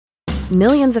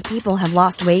Millions of people have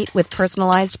lost weight with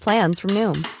personalized plans from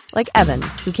Noom. Like Evan,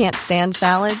 who can't stand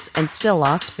salads and still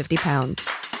lost 50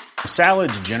 pounds.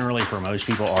 Salads generally for most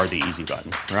people are the easy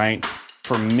button, right?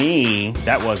 For me,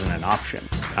 that wasn't an option.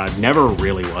 I never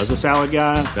really was a salad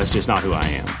guy. That's just not who I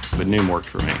am. But Noom worked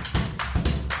for me.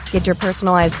 Get your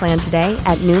personalized plan today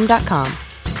at Noom.com.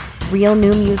 Real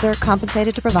Noom user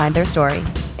compensated to provide their story.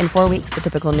 In 4 weeks, the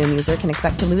typical Noom user can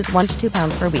expect to lose 1 to 2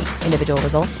 pounds per week. Individual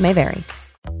results may vary.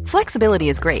 Flexibility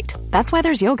is great. That's why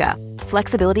there's yoga.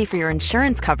 Flexibility for your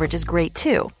insurance coverage is great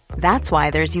too. That's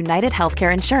why there's United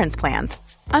Healthcare Insurance Plans.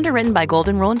 Underwritten by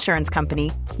Golden Rule Insurance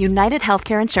Company, United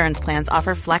Healthcare Insurance Plans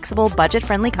offer flexible,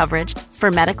 budget-friendly coverage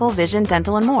for medical, vision,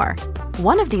 dental, and more.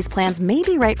 One of these plans may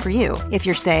be right for you if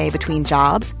you're, say, between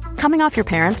jobs, coming off your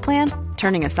parents' plan,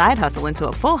 turning a side hustle into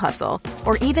a full hustle,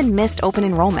 or even missed open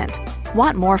enrollment.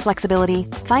 Want more flexibility?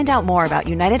 Find out more about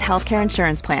United Healthcare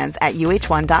Insurance Plans at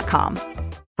uh1.com.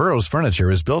 Burrow's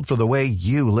furniture is built for the way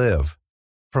you live.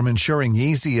 From ensuring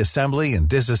easy assembly and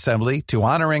disassembly to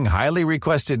honoring highly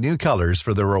requested new colors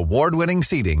for their award-winning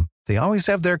seating, they always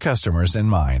have their customers in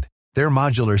mind. Their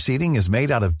modular seating is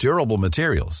made out of durable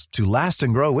materials to last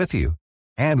and grow with you.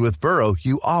 And with Burrow,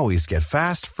 you always get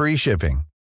fast, free shipping.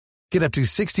 Get up to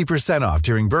 60% off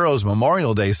during Burrow's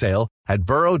Memorial Day sale at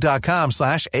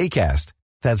burrow.com/ACAST.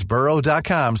 That's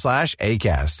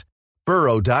burrow.com/ACAST.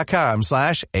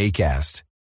 burrow.com/ACAST.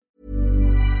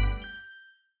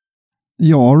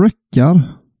 Jag räckar.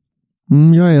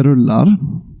 Jag är rullar.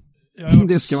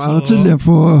 Det ska man tydligen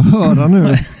få höra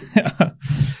nu.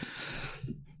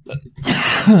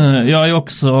 Jag är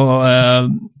också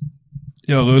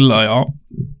jag rullar, ja.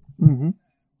 Mm.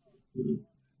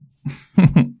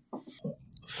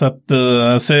 Så att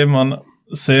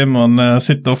Simon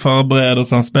sitter och förbereder,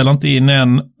 så han spelar inte in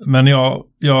än, men jag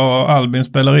och Albin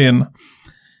spelar in.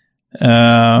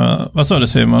 Vad sa du,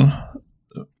 Simon?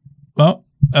 Va?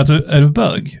 Är du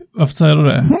bög? Varför säger du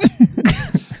det?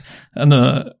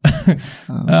 Nu.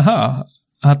 Aha.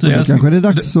 Kanske är det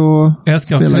dags att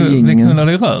spela gängen. Jag knullar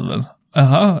dig i röven.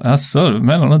 Aha, alltså, du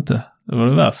menar du inte? Det var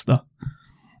det värsta.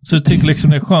 Så du tycker liksom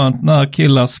det är skönt när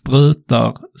killar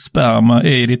sprutar sperma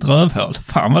i ditt rövhål.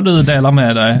 Fan vad du delar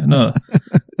med dig nu.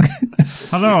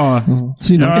 Hallå. Ja,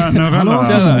 nu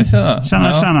rullar.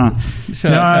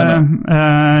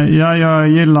 Tjena. Jag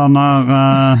gillar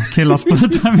när killar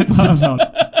sprutar i mitt rövhål.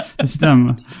 Det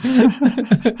stämmer.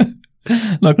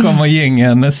 Då kommer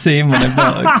gängen, Simon är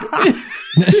bög.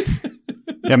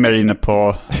 Jag är mer inne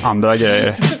på andra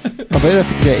grejer. Vad är det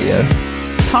för grejer?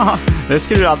 Det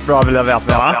skulle du allt bra vilja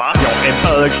veta, va? Jag är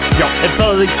bög.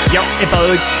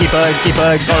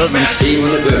 Men Simon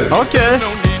är bög. Okej.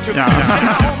 Ja.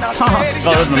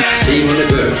 Simon är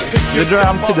bög. Det drar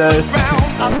hem till dig.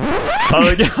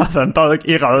 Bög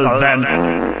i röven.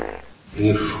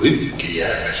 En sjuk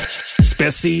jävel.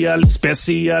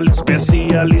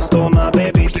 Specialisterna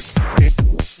baby.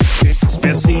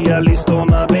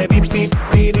 Specialisterna baby.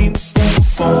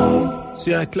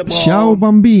 Ciao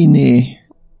Bambini.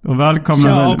 Och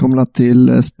välkomna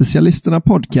till Specialisterna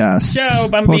podcast. Ciao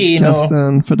Bambino.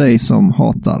 Podcasten för dig som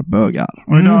hatar bögar.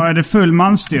 Och idag är det full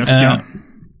manstyrka.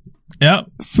 Ja.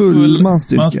 Full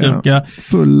manstyrka.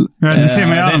 Jag heter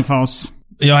Simon Gärdenfors.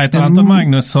 Jag heter Anton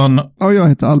Magnusson. Och jag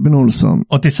heter Albin Olsson.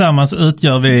 Och tillsammans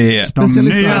utgör vi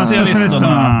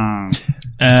Specialisterna.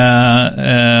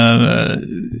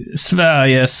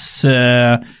 Sveriges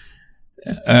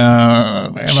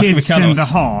Kids in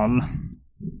the Hall.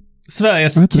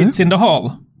 Sveriges Kids in the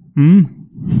Hall. Mm.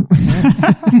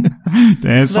 Det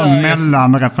är en sån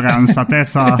mellanreferens att det är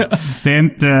så, det är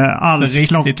inte alls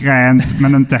klockrent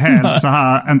men inte helt så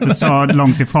här, inte så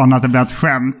långt ifrån att det blir ett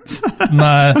skämt.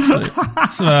 Nej,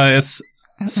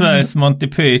 Sveriges Monty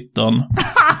Python.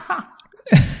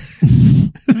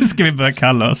 Det ska vi börja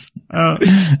kalla oss.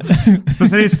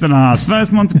 Specialisterna,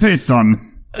 Sveriges Monty Python.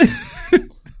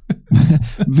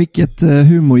 Vilket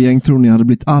humorgäng tror ni hade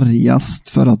blivit argast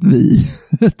för att vi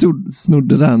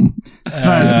snodde den?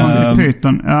 Sveriges Monty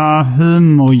Python. Ja,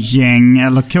 humorgäng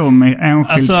eller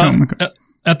enskild komiker.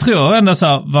 Jag tror ändå så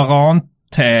här,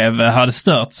 Varan-TV hade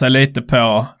stört sig lite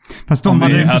på. Fast de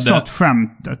hade inte förstått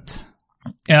skämtet.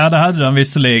 Ja, det hade de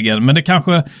visserligen. Men det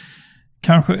kanske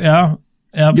ja,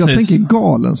 precis. Jag tänker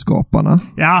Galenskaparna.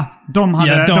 Ja, de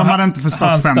hade inte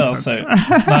förstått skämtet.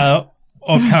 Nej.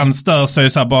 Och han stör sig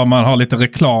så här, bara man har lite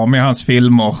reklam i hans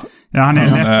filmer. Ja, han är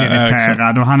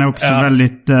lättirriterad och han är också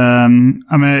väldigt...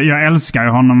 jag älskar ju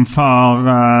honom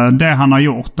för det han har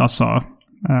gjort, alltså.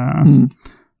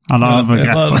 Alla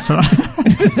övergrepp och så.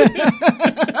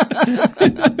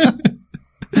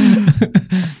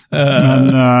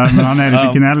 Men han är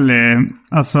lite gnällig.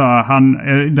 Alltså,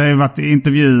 det har ju varit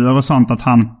intervjuer och sånt att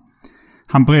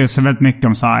han bryr sig väldigt mycket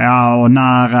om så här, och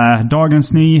när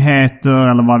Dagens Nyheter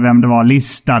eller vem det var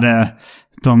listade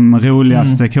de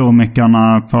roligaste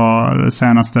komikerna på de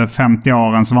senaste 50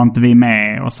 åren så var inte vi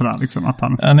med och sådär liksom. Att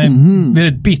han är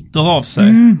väldigt bitter av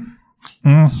sig.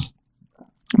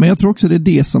 Men jag tror också det är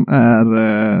det som är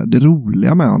det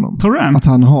roliga med honom. Tror du? Att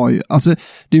han har ju, alltså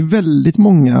det är väldigt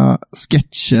många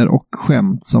sketcher och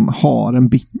skämt som har en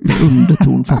bitter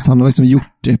underton fast han har liksom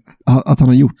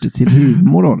gjort det till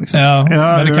humor då liksom. Ja,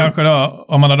 men det kanske då,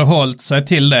 om man hade hållit sig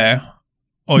till det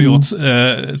och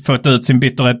fått ut sin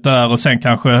bitterhet där och sen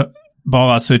kanske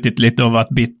bara suttit lite och varit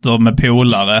bitter med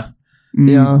polare.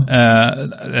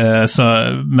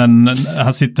 Men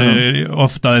han sitter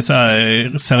ofta i så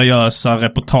här seriösa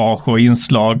reportage och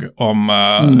inslag om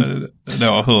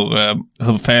då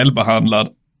hur felbehandlad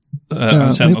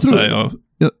han känner sig.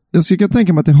 Jag skulle kunna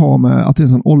tänka mig att det har med att det är en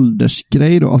sån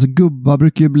åldersgrej då. Alltså gubbar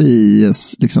brukar ju bli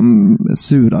liksom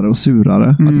surare och surare.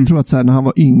 Att jag tror att så här, när han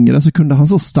var yngre så kunde han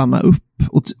så stanna upp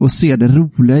och se det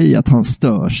roliga i att han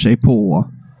stör sig på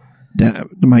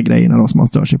de här grejerna då som han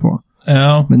stör sig på.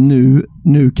 Ja. Men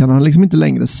nu kan han liksom inte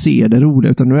längre se det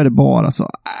roliga utan nu är det bara så,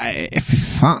 nej för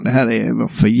fan, det här är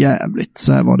för jävligt,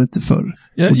 så här var det inte förr.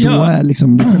 Och då är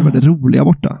liksom det roliga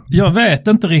borta. Jag vet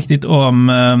inte riktigt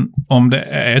om det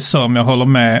är så, om jag håller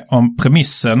med om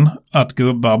premissen att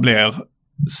gubbar blir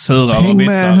surare och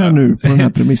bittrare. Häng med här nu på den här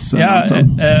premissen.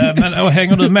 Men och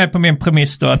hänger du med på min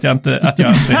premiss då att jag inte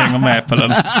hänger med på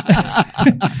den?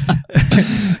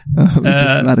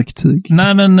 Verktyg.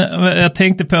 Nej, men jag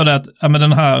tänkte på det att men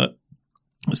den här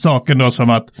saken då som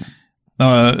att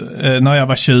när jag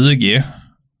var 20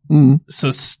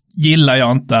 så gillar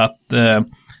jag inte att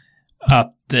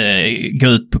gå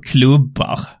ut på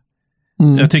klubbar.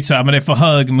 Jag tycker så här, men det är för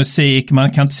hög musik, man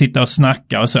kan inte sitta och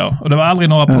snacka och så. Och det var aldrig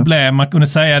några problem, man kunde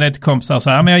säga det till kompisar så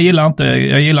här, men jag gillar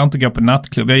inte att gå på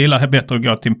nattklubb, jag gillar bättre att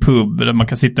gå till en pub där man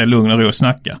kan sitta i lugn och ro och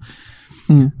snacka.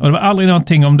 Och det var aldrig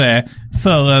någonting om det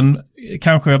förrän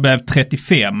kanske jag blev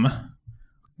 35.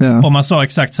 Om man sa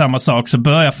exakt samma sak så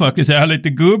börjar folk säga lite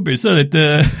gubbig, så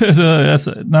lite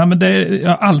nej men jag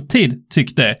har alltid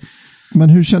tyckt det. Men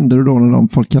hur kände du då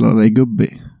när folk kallade dig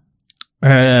gubbig?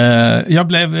 Jag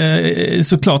blev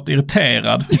såklart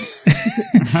irriterad.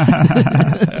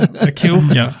 Jag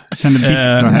kokar. Kände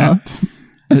bitterhet.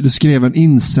 Du skrev en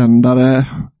insändare.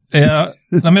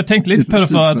 Men jag tänkte lite på det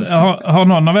för att har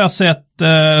någon av er sett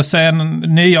sen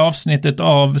nya avsnittet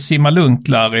av Simma Lugnt,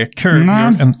 Larry? Curb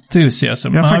Your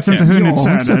Enthusiasm. Jag har faktiskt inte hunnit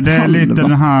se det. Det är lite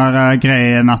den här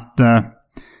grejen att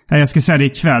jag ska säga det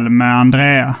ikväll med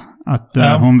Andrea.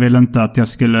 Att hon vill inte att jag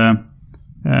skulle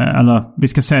eller vi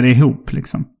ska se det ihop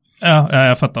liksom. Ja,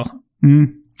 jag fattar.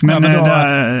 Men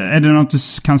är det något du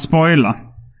kan spoila?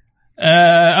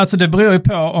 Alltså det beror ju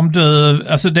på om du,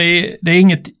 alltså det är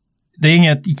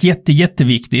inget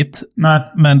jätteviktigt. Nej.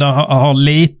 Men det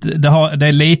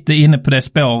är lite inne på det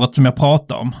spåret som jag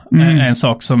pratar om. En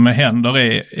sak som händer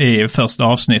i första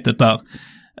avsnittet där.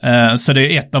 Så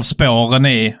det är ett av spåren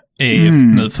i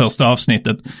nu första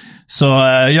avsntet. Så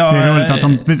det är roligt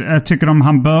att jag tycker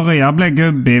han börjar bli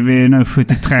gubbig vid nu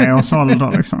 73 års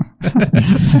ålder liksom.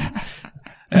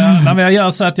 Men jag gör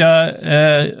så att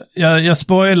jag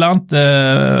spoilar inte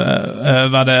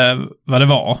vad det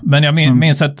var. Men jag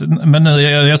minns att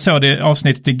jag såg det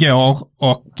avsnittet igår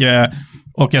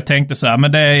och jag tänkte så här,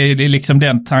 men det är liksom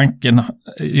den tanken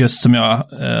just som jag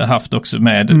haft också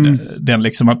med den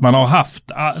liksom att man har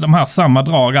haft de här samma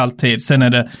drag alltid. Sen är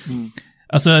det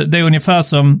alltså det är ungefär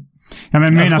som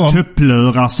mina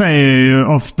tupplurar säger ju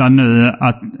ofta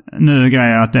nu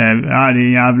grejer att det är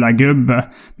en jävla gubbe.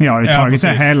 Men jag har ju tagit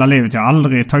det hela livet. Jag har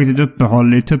aldrig tagit ett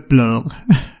uppehåll i tupplur.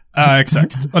 Ja,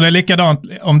 exakt. Och det är likadant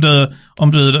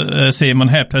om du Simon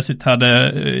helt plötsligt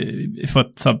hade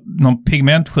fått någon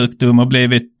pigmentsjukdom och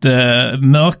blivit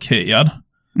mörkhyad.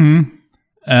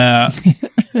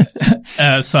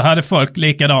 Så hade folk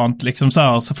likadant liksom så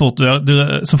här,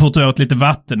 så fort du åt lite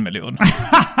vattenmelon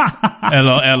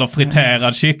eller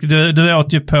friterad chicken. Du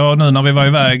åt ju på, nu när vi var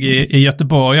iväg i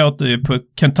Göteborg, åt du på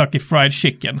Kentucky Fried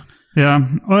Chicken. Ja,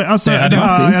 och alltså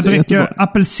jag dricker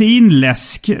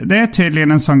apelsinläsk. Det är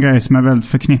tydligen en sån grej som är väldigt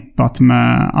förknippat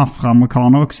med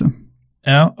afroamerikaner också.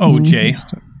 Ja, OJ. Nej,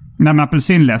 men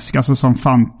apelsinläsk, alltså som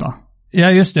Fanta.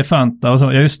 Ja, just det, Fanta.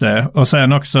 Och just det. Och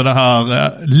sen också det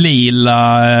här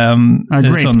lila...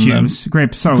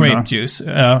 grape soda. Grape juice,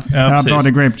 ja precis.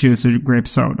 Både grape juice och grape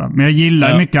soda. Men jag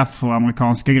gillar mycket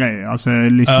afroamerikanska grejer. Alltså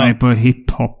jag lyssnar ju på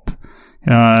hiphop.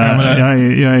 Jag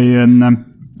är ju en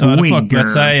då hade folk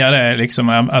börjat säga det liksom,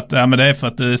 att men det är för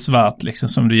att du är svart liksom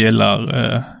som du gillar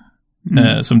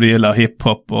som du gillar,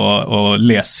 hiphop och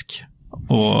läsk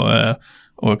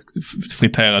och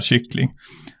friterad kyckling.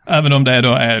 Även om det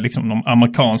då är liksom de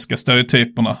amerikanska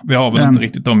stereotyperna. Vi har väl inte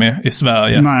riktigt dem i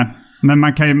Sverige. Nej,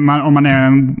 men om man är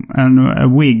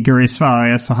en wigger i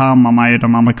Sverige så härmar man ju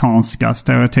de amerikanska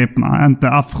stereotyperna. Inte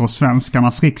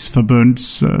afrosvenskarnas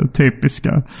riksförbunds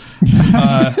typiska.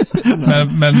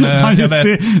 Men just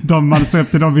det, man ser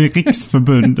upp till dem i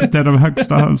riksförbundet. Det är de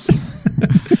högsta hörs.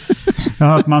 Jag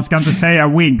har hört att man ska inte säga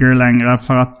wigger längre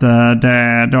för att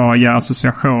det då ger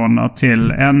associationer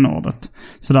till n-ordet.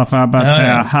 Så därför har jag börjat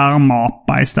säga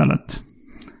härmapa istället.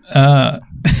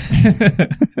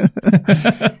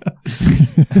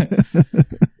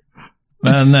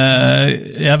 Men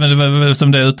även det var väl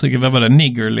som det uttrycket, vad var det?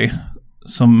 Niggerly.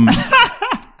 Som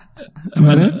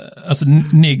alltså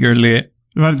niggerly.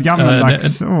 Det var ett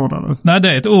gammaldags ord eller? Nej,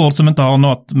 det är ett ord som inte har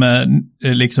något med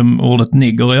liksom ordet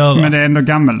nigger att göra. Men det är ändå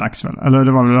gammaldags väl? Eller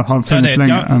det var väl har funnits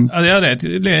länge?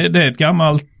 Det är ett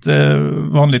gammalt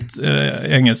vanligt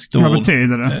engelskt ord. Vad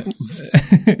betyder det?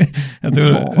 jag tror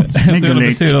det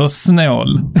betyder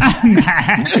snål.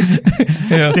 Nej.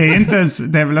 Det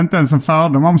är väl inte ens en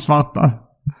fördom om svarta?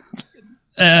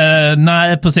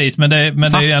 Nej, precis. Men det är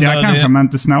ju ändå... Fattiga kanske, men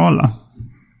inte snåla.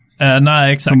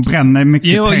 Nej, exakt. De bränner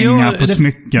mycket pengar på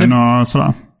smycken och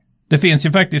sådär. Det finns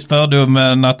ju faktiskt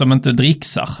fördomen att de inte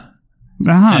dricksar.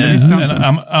 Jaha, det visste jag inte.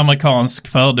 En amerikansk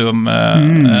fördom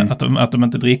att de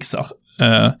inte dricksar.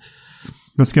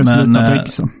 Då ska jag sluta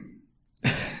dricksa.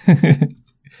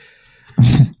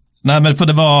 Nej, men för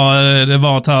det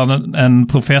var en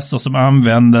professor som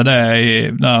använde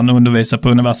det när han undervisade på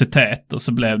universitet, och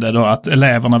så blev det då att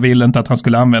eleverna ville inte att han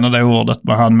skulle använda det ordet,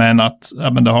 men han menar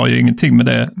att men det har ju ingenting med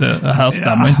det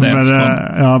härstammar inte ens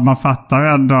från... Ja, man fattar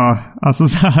ändå alltså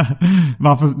så här,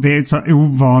 varför det är ett så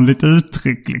ovanligt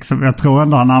uttryck liksom. Jag tror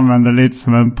ändå han använder lite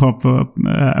som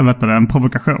en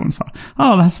provokation så.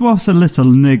 Oh, that was a little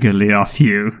niggly of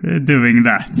you doing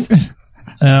that.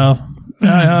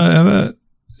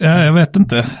 Jag vet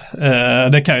inte.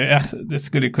 Det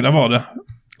skulle kunna vara det.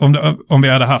 Om vi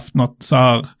hade haft något så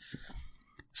här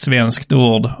svenskt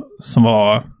ord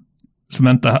som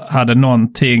inte hade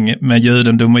någonting med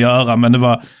judendom att göra, men det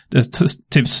var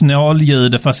typ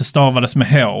snåljude fast det stavades med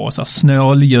H, och så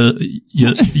snåljude.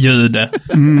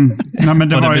 Nej, men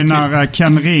det var ju när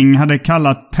Ken Ring hade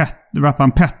kallat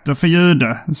rapparen Petter för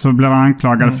jude, så blev han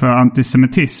anklagad för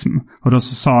antisemitism, och då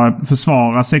så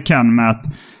försvarade sig Ken med att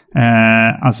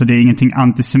alltså det är ingenting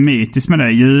antisemitiskt med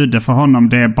det. Jude för honom,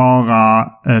 det är bara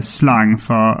slang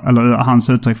för, eller hans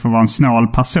uttryck för att vara en snål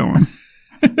person.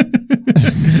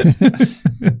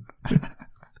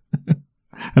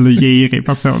 Eller girig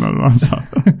person eller vad han sa.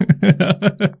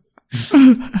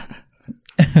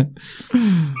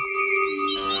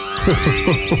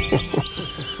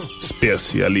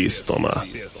 Specialisterna.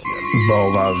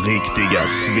 Bara riktiga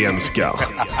svenskar.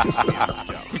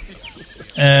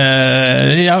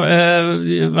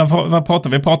 Vad pratar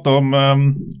vi?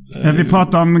 Vi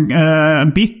pratar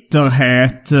om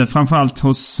bitterhet, framförallt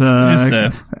hos... just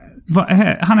det.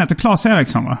 Han heter Claes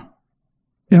Eriksson, va?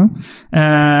 Ja.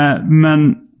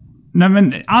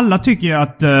 Men alla tycker ju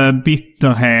att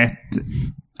bitterhet...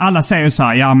 Alla säger så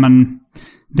här, ja men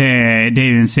det är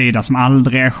ju en sida som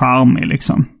aldrig är charmig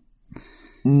liksom.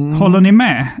 Håller ni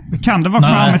med? Kan det vara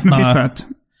charmigt med bitterhet?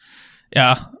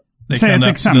 Ja, det säg kan ett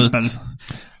det absolut. exempel.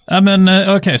 Ja, men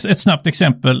okej, ett snabbt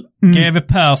exempel. GW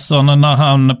Persson när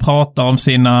han pratar om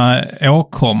sina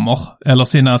åkommor, eller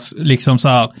sina liksom så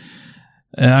här,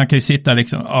 han kan ju sitta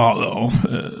liksom,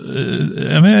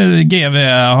 GW,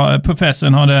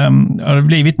 professorn har det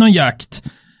blivit någon jakt?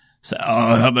 Så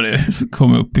det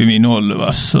kom upp i min ålder,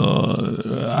 va? Så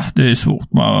det är svårt.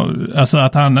 Alltså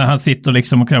att han sitter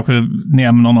liksom och kanske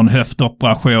nämner någon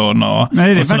höftoperation och...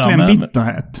 Nej, det är verkligen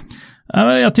bitterhet.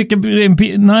 Jag tycker,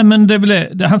 nej men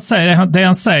det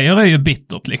han säger är ju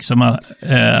bittert liksom,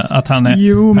 att han är...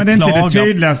 Jo, men det är inte det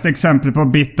tydligaste exemplet på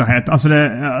bitterhet. Alltså det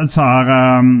är så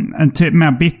här,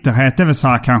 mer bitterhet är väl så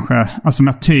här kanske, alltså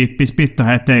mer typisk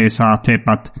bitterhet är ju så här typ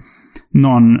att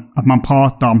man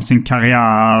pratar om sin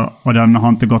karriär och den har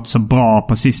inte gått så bra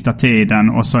på sista tiden,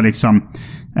 och så liksom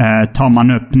tar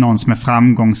man upp någon som är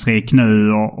framgångsrik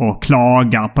nu och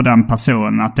klagar på den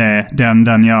personen, att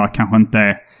den gör kanske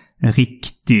inte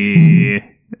riktig,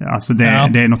 alltså det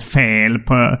är något fel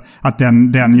på att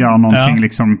den gör någonting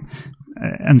liksom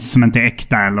som inte är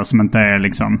äkta, eller som inte är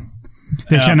liksom,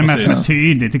 det känner mest som ett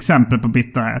tydligt exempel på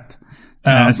bitterhet.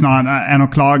 Snarare än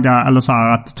att klaga eller så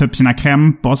här, att typ sina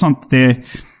krämpor och sånt,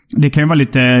 det kan ju vara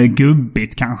lite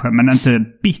gubbigt kanske, men inte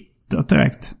bittert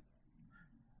direkt.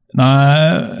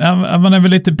 Nej, man är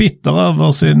väl lite bitter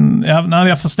över sin...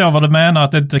 jag förstår vad du menar,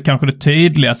 att det inte är kanske det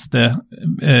tydligaste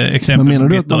exemplet. Men menar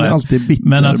du att man alltid är bitter,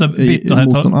 men alltså, bitterhet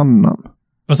mot någon annan?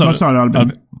 Vad sa du,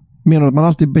 Albin? Menar du att man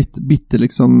alltid är bitter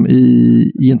liksom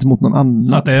gentemot någon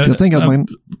annan? Att jag tänker att man...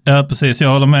 Ja, precis. Jag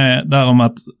håller med där om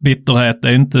att bitterhet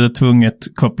är inte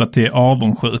tvunget kopplat till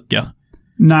avundsjuka.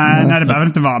 Nej, det behöver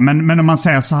inte vara. Men om man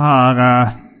säger så här...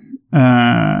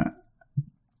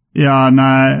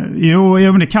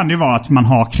 men det kan det ju vara att man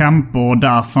har krämpor och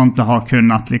därför inte har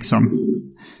kunnat liksom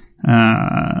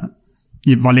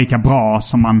vara lika bra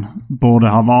som man borde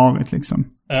ha varit liksom.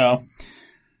 Ja.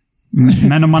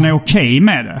 Men om man är okej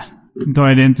med det, då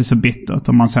är det inte så bittert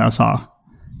om man säger så här: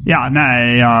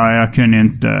 jag kunde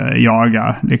inte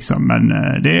jaga liksom, men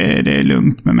det är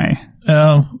lugnt med mig.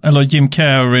 Ja, eller Jim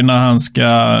Carrey när han ska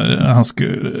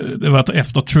det var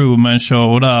efter Truman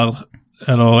Show där,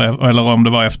 eller om det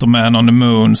var efter Man on the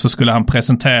Moon, så skulle han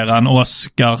presentera en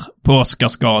Oscar på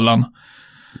Oscarsgalan.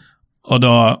 Och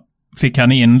då fick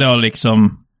han in då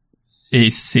liksom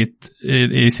i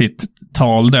sitt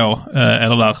tal då,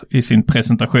 eller där i sin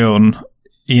presentation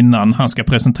innan han ska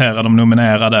presentera de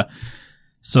nominerade,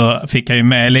 så fick jag ju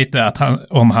med lite att han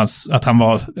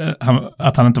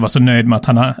inte var så nöjd med att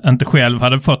han inte själv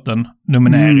hade fått en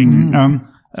nominering.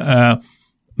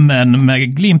 Men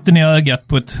med glimten i ögat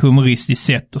på ett humoristiskt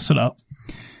sätt och sådär.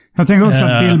 Jag tänker också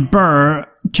att Bill Burr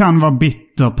kan vara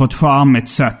bitter på ett charmigt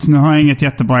sätt. Nu har jag inget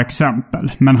jättebra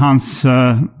exempel, men hans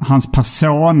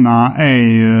persona är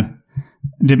ju...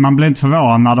 Man blir inte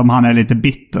förvånad om han är lite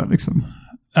bitter liksom.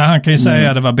 Ja, han kan ju säga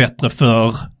att det var bättre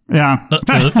för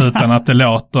utan att det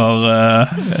låter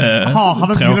har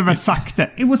du till och med sagt det?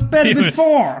 It was better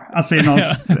before! Alltså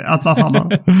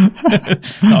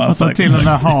till och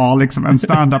med har liksom en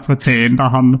stand-up-rutin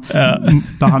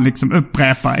där han liksom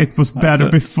upprepar It was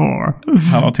better before.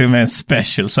 Han har till och med en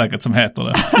special säkert som heter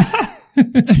det.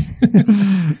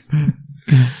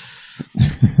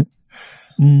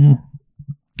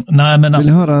 Nej, men vill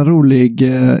höra en rolig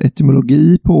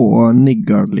etymologi på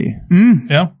niggardly?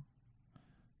 Ja.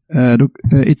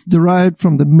 It's derived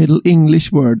from the Middle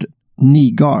English word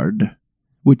nigard,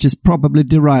 which is probably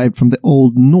derived from the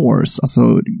Old Norse,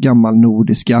 alltså gammal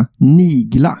nordiska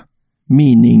nigla,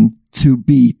 meaning to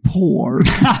be poor.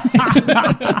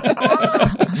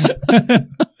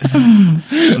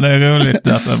 Det är roligt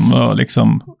att de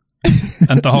liksom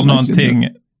inte har någonting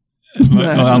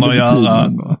med varandra att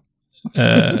göra,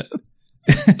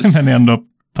 men ändå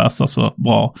passar så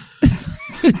bra.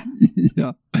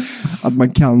 Ja. Att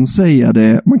man kan säga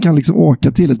det, man kan liksom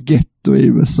åka till ett getto i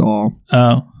USA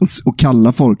och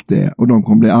kalla folk det, och de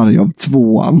kommer bli arga av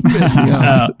två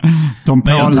anledningar. De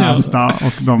pålästa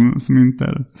och de som inte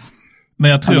är det.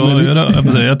 Men jag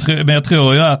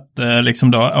tror ju att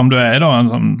liksom då, om du är då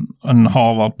en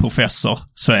Harvard-professor,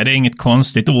 så är det inget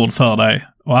konstigt ord för dig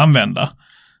att använda.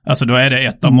 Alltså då är det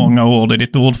ett av många ord i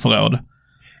ditt ordförråd.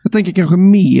 Jag tänker kanske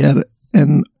mer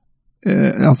än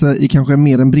kanske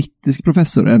mer en brittisk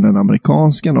professor än en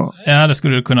amerikansk då. Ja, det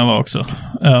skulle det kunna vara också.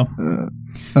 Ja.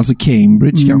 Alltså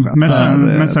Cambridge kanske. Men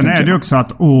sen är det också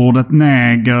att ordet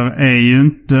neger är ju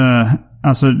inte...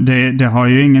 Alltså det har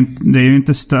ju det är ju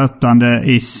inte stötande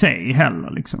i sig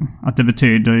heller liksom. Att det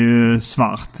betyder ju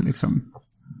svart liksom.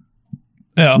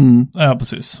 Ja,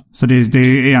 precis. Så det är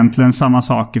ju egentligen samma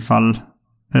sak ifall...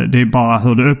 Det är bara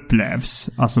hur det upplevs.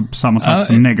 Alltså samma sak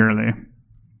som niggerly.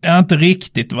 Ja, inte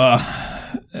riktigt va.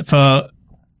 För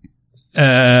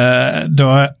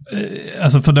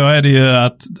då är det ju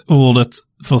att ordet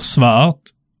för svart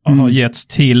har getts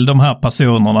till de här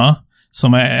personerna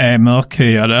som är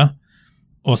mörkhyade.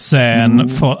 Och sen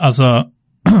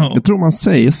jag tror man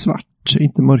säger svart,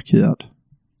 inte mörkhyad.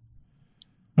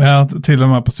 Ja, till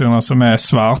de här personerna som är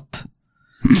svart.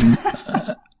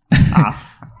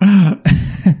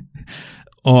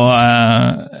 Och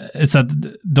så att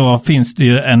då finns det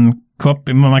ju en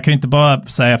koppling, men man kan ju inte bara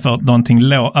säga för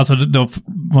någonting alltså då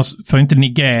får inte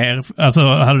Niger, alltså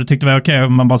hade du tyckt det var okej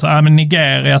om man bara sa men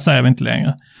Nigeria säger vi inte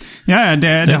längre. Ja,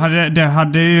 det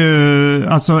hade ju,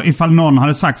 alltså ifall någon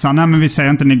hade sagt så nej men vi säger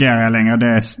inte Nigeria längre, det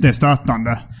är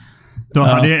stötande. Då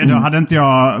hade inte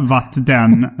jag varit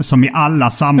den som i alla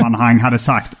sammanhang hade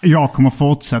sagt jag kommer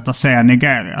fortsätta säga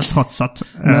Nigeria trots att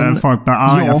folk blir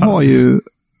arga.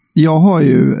 Jag har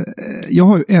ju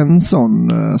en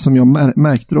sån som jag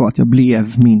märkte då att jag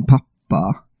blev min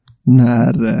pappa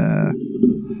när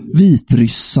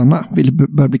vitryssarna ville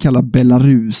börja bli kallade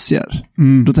belarusier.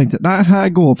 Då tänkte jag, nej, här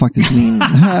går faktiskt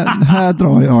här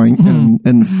drar jag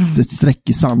ett streck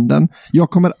i sanden. Jag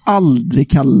kommer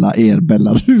aldrig kalla er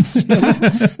belarusier.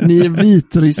 Ni är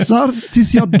vitryssar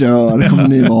tills jag dör kommer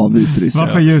ni vara vitryssar.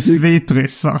 Varför just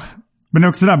vitryssar? Men det är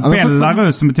också där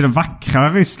Belarus som betyder vackra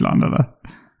Ryssland, eller?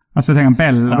 Alltså jag tänker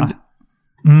Bella.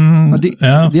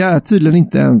 Det är tydligen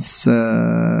inte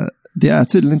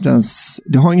ens...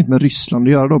 det har inget med Ryssland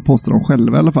att göra då, påstår de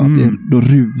själva i alla fall. Att det är, då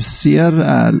rusier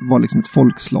var liksom ett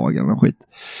folkslag eller skit.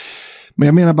 Men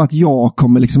jag menar bara att jag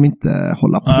kommer liksom inte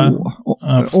hålla på.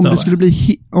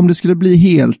 Om det skulle bli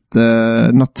helt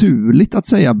naturligt att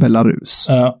säga Belarus.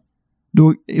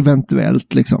 Då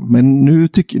eventuellt liksom. Men nu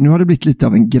har det blivit lite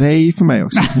av en grej för mig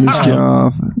också. Nu ska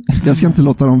jag ska inte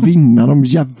låta dem vinna, de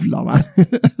jävlarna.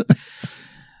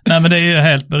 Nej, men det är ju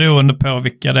helt beroende på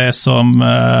vilka det är som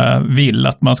vill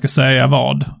att man ska säga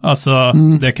vad. Alltså,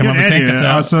 det kan man väl tänka sig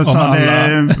alltså, om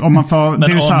alla... om man får...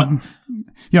 det är så här,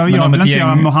 jag vill inte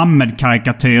göra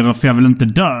Mohammed-karikatyrer för jag vill inte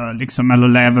dö liksom, eller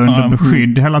leva under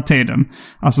beskydd hela tiden.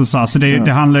 Alltså, så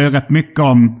det handlar ju rätt mycket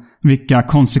om vilka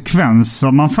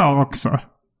konsekvenser man får också.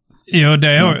 Jo,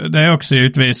 det är också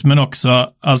givetvis, men också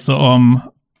alltså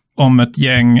om ett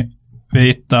gäng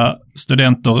vita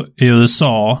studenter i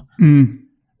USA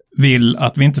vill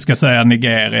att vi inte ska säga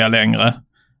Nigeria längre,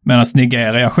 medan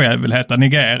Nigeria själv vill heta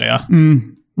Nigeria.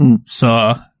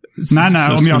 Så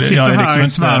nej, om jag sitter här liksom i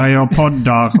Sverige och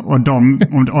poddar och de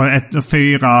och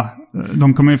 4,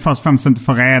 de kommer ju först främst inte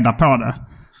få reda på det.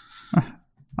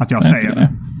 Att jag säger det.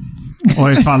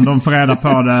 Och ifall de får reda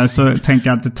på det så tänker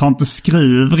jag att det tar inte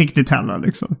skruv riktigt heller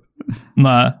liksom.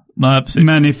 Nej, precis.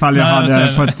 Men ifall jag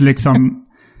hade fått liksom...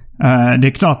 det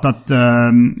är klart att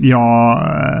jag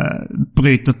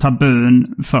bryter tabun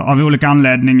av olika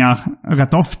anledningar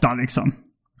rätt ofta liksom.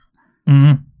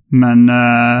 Men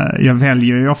jag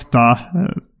väljer ju ofta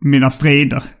mina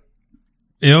strider.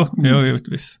 Jo,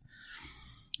 givetvis.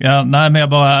 Ja, nej, men jag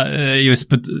bara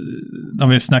just när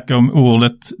vi snackar om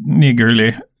ordet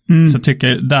niggerly så tycker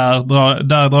jag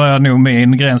där drar jag nog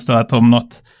min gräns då, att om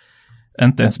något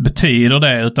inte ens betyder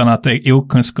det utan att det är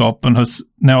okunskapen hos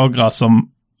några som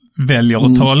väljer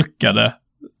att tolka det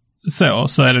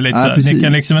så är det lite så. Ni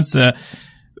kan liksom inte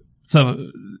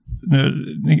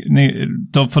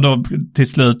så för då till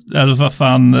slut, eller vad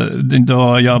fan,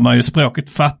 då gör man ju språket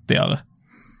fattigare.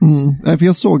 För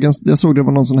jag såg det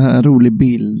var någon sån här rolig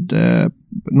bild,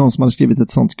 någon som hade skrivit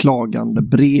ett sånt klagande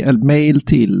brev eller mail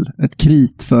till ett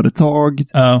kritföretag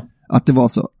att det var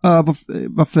så,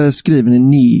 varför skriver ni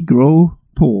negro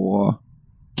på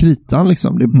kritan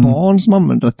liksom? Det är barn som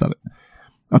använder detta.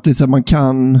 Att det är så man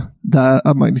kan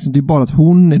liksom, det är bara att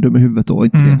hon är dum i huvudet och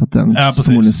inte vet att den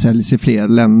förmodligen säljs i fler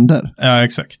länder. Ja,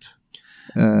 exakt.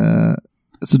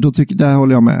 Så då där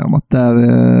håller jag med om att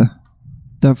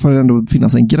där får det ändå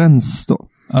finnas en gräns då.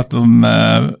 Att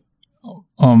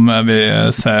om vi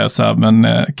säger så här,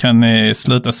 men kan ni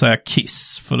sluta säga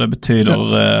kiss, för det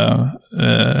betyder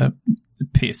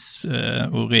piss,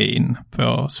 urin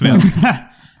på svenska.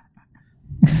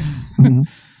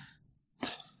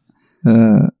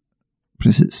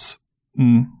 Precis.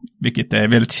 Vilket är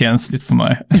väldigt känsligt för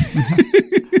mig.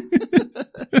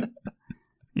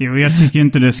 Jo, jag tycker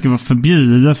inte det ska vara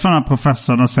förbjudet för den här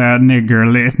professorn att säga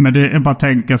niggerly. Men jag bara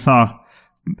tänker så här,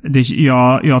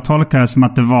 jag tolkar det som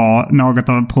att det var något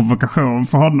av en provokation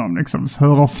för honom. Liksom. Så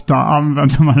hur ofta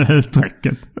använder man det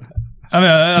uttrycket?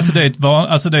 Alltså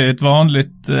det är ett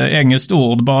vanligt engelskt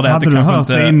ord. Bara det hade att det du kanske hört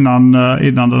inte... det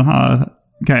innan den här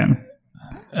grejen?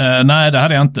 Nej, det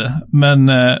hade jag inte. Men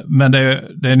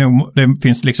det är nog, det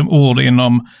finns liksom ord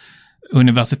inom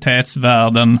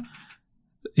universitetsvärlden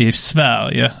i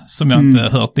Sverige som jag inte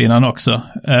hört innan också.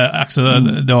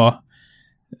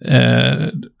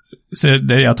 Så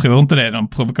jag tror inte det är någon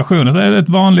provokation. Det är ett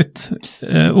vanligt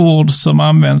ord som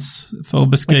används för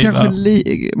att beskriva.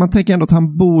 Man tänker ändå att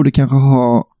han borde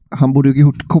ha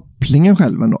gjort kopplingen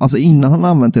själv ändå. Alltså innan han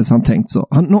använt det så han tänkt så.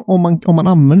 Om man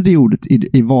använder det ordet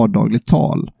i vardagligt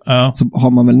tal så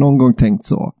har man väl någon gång tänkt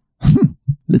så.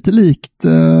 Lite likt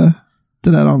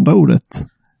det där andra ordet.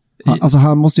 Alltså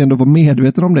han måste ju ändå vara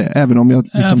medveten om det. Även om jag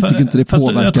liksom tycker inte det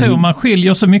påverkar. Jag tror man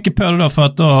skiljer så mycket på det då för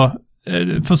att då...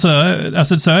 För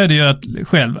så är det ju att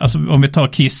själv, alltså om vi tar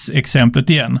Kiss-exemplet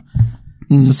igen,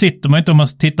 så sitter man inte, om man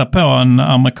tittar på en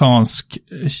amerikansk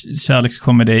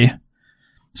kärlekskomedi,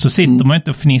 så sitter man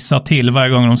inte och fnissar till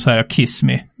varje gång de säger kiss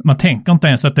me. Man tänker inte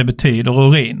ens att det betyder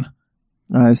urin.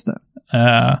 Ja, just det.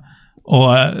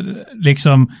 Och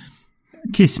liksom...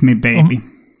 Kiss me baby.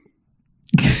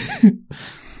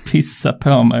 Pissa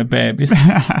på mig babys.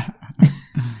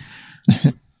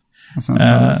 Och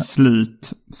sen så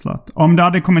slut. Om det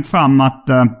hade kommit fram att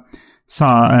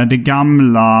det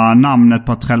gamla namnet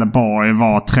på Trelleborg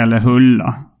var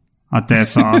Trellehulla. Att det är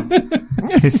så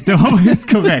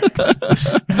historiskt korrekt.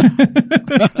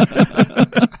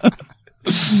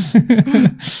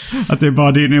 Att det är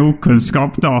bara din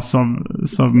okunskap då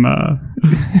som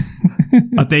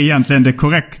att det är egentligen det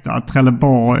korrekta.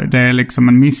 Trelleborg, det är liksom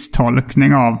en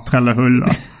misstolkning av Trellehulla.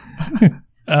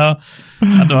 Ja,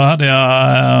 då hade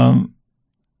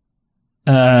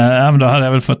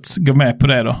jag väl fått gå med på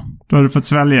det då. Då hade du fått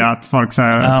svälja att folk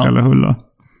säger Trellehulla.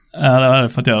 Ja, då hade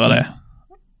jag fått göra det.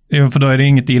 Jo, för då är det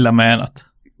inget illa menat.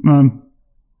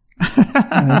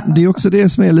 Det är också det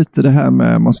som är lite det här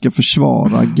med man ska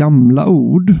försvara gamla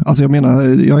ord. Alltså jag menar,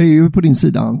 jag är ju på din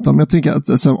sida Anton, men jag tänker att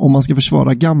alltså, om man ska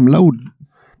försvara gamla ord,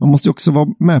 man måste ju också vara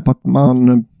med på att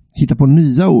man hittar på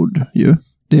nya ord ju.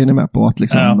 Det är ni med på att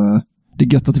liksom, det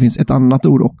är gött att det finns ett annat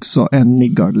ord också än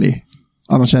niggardly.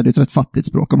 Annars är det ett rätt fattigt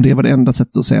språk. Om det var det enda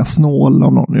sättet att säga snål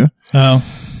om någon ju. Ja.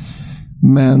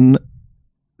 Men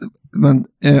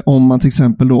om man till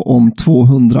exempel då om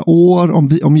 200 år,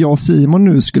 om jag och Simon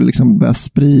nu skulle liksom börja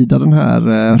sprida den här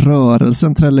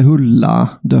rörelsen Trellehulla,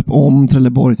 döp om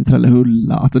Trelleborg till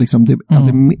Trellehulla, att det liksom att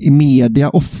det i media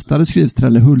oftare skrivs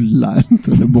Trellehulla än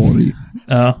Trelleborg.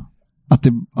 Ja.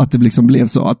 Att det liksom blev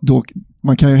så att då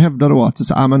man kan ju hävda då att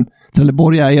så, men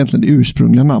Trelleborg är egentligen det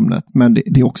ursprungliga namnet, men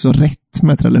det är också rätt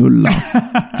med Trellehulla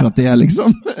för att det är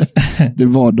liksom det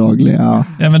vardagliga.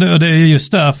 Ja, men det är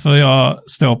just därför jag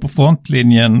står på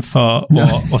frontlinjen för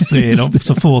att strida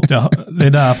så fort det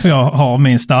är därför jag har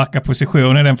min starka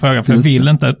position i den frågan, för jag vill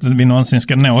inte att vi någonsin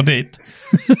ska nå dit.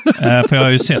 För jag har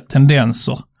ju sett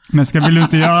tendenser. Men ska vi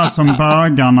inte göra som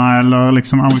bögarna eller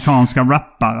liksom amerikanska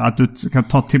rappare, att du ska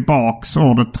ta tillbaks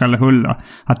ordet Trellehulla?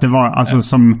 Att det var alltså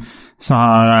som så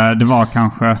här, det var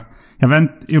kanske, jag vet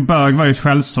inte, bög var ju ett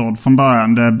skällsord från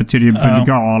början, det betyder ju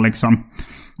bulgar liksom.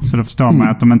 Så då förstår man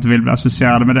att de inte vill bli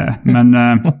associerade med det. Men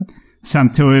sen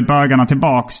tog ju bögarna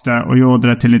tillbaks det och gjorde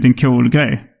det till en liten cool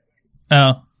grej.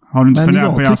 Ja. Har du inte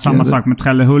funderat på att göra samma sak med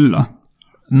Trellehulla?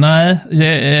 Nej,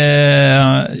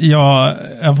 jag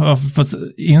har fått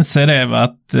inse det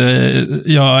att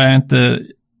jag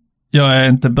är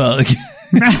inte bög.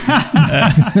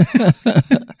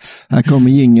 Här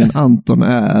kommer jingeln, Anton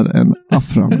är en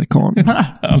afroamerikan.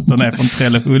 Anton är från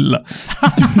Trellehulla.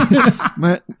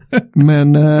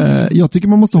 men jag tycker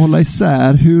man måste hålla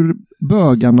isär hur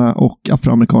bögarna och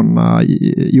afroamerikanerna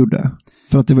gjorde.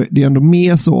 För att det är ändå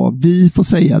mer så, vi får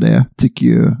säga det, tycker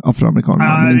ju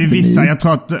afroamerikanerna. Men inte vissa, jag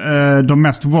tror att de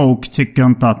mest woke tycker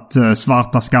inte att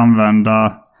svarta ska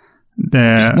använda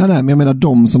det. Nej, men jag menar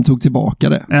de som tog tillbaka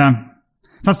det.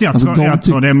 Fast jag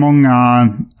tror det är många,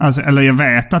 alltså, eller jag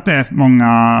vet att det är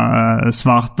många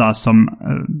svarta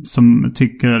som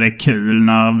tycker det är kul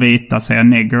när vita säger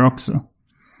nigger också.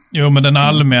 Jo, men den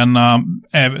allmänna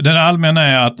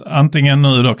är att antingen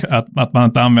nu då att man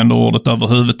inte använder ordet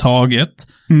överhuvudtaget,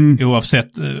 oavsett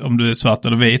om du är svart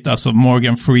eller vit, alltså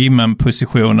Morgan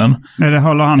Freeman-positionen. Det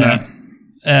håller han det?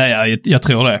 Ja, jag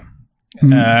tror det.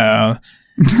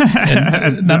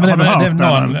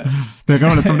 Det är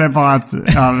roligt om det är bara att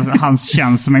han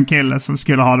känns som en kille som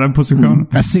skulle ha den positionen.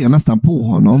 Jag ser nästan på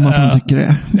honom att han tycker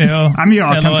det. Men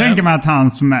jag kan tänka mig att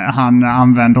han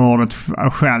använder ordet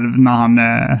själv när han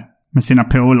är med sina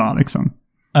polare liksom.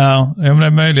 Ja, men det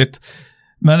är möjligt.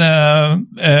 Men, det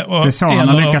är så han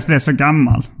har lyckats bli så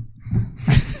gammal.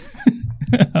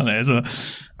 Han är så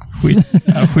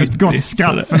skit gott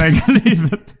skatt för det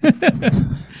livet.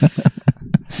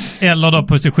 Eller då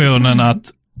positionen att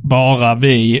bara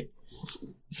vi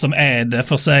som är det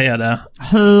får säga det.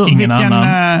 Ingen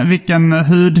annan. Vilken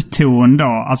hudton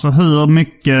då? Alltså hur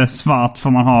mycket svart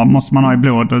måste man ha i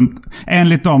blodet?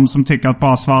 Enligt de som tycker att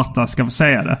bara svarta ska få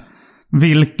säga det.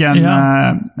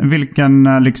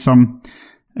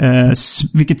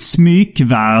 Vilket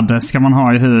smykvärde ska man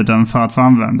ha i huden för att få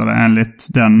använda det enligt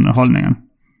den hållningen?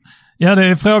 Ja, det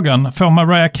är frågan. Får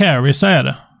Mariah Carey säga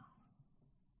det?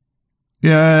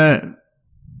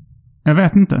 Jag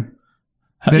vet inte.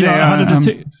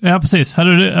 Precis.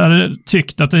 Hade du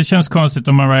tyckt att det känns konstigt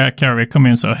om Mariah Carey kom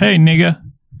in så, hej nigga?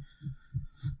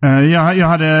 Jag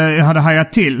hade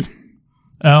hajat till.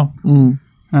 Ja.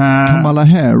 Kamala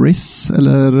Harris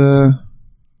eller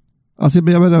alltså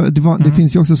jag menar, det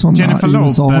finns ju också sådana Jennifer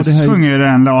Lopez sjunger ju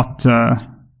en låt.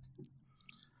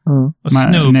 Och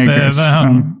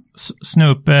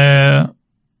Snoop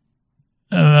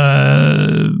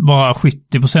bara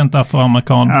 70%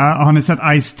 afroamerikan. Har ni sett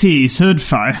Ice-T's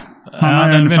hudfärg? Han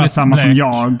är ungefär samma som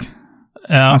jag.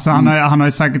 Alltså han har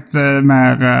ju säkert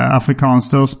mer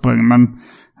afrikanskt ursprung, men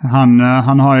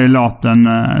Han har ju låten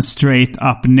Straight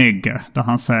Up Nigger. Där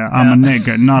han säger I'm a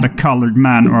nigger, not a colored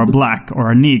man or a black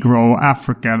or a negro,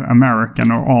 African,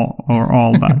 American or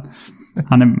all that.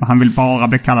 Han vill bara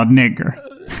bli kallad nigger.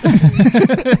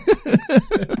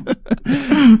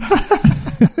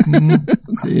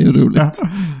 Det är roligt.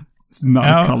 Not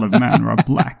a colored man or a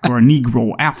black or a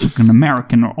negro, African,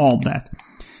 American or all that.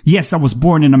 Yes, I was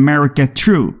born in America,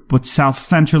 true. But South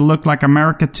Central look like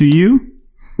America to you?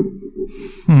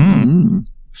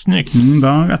 Snyggt. Det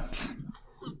är rätt.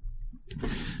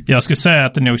 Jag skulle säga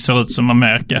att det nog ser ut som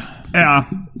Amerika. Ja,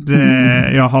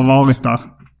 jag har varit där.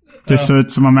 Det ser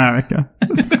ut som Amerika.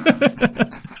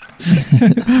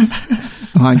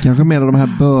 Han kanske menar de här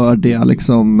bördiga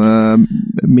liksom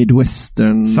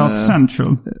Midwestern... South Central.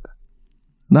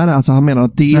 Nej, alltså han menar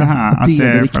att det är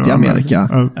det riktiga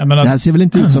Amerika. Det här ser väl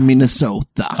inte ut som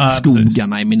Minnesota.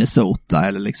 Skogarna i Minnesota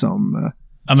eller liksom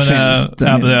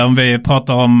om vi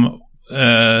pratar om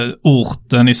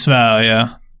orten i Sverige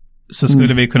så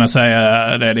skulle vi kunna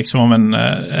säga det liksom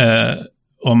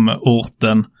om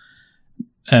orten.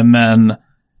 Men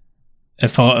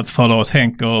för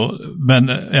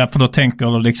då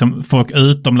tänker liksom folk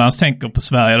utomlands tänker på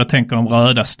Sverige, då tänker de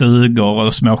röda stugor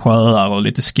och små sjöar och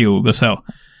lite skog och så.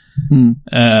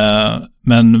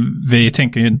 Men vi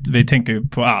tänker ju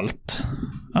på allt.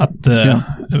 Att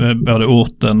både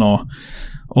orten och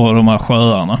de här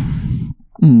sjöarna.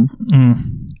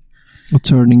 Och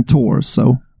Turning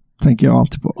Torso tänker jag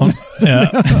alltid på.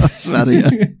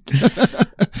 Sverige.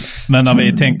 Men när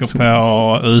vi tänker på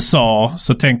USA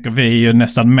så tänker vi ju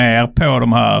nästan mer på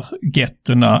de här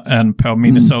gettorna än på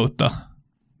Minnesota.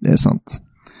 Det är sant.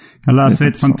 Jag läser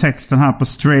lite från texten här på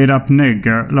Straight Up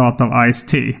Nigger, låt av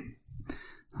Ice-T.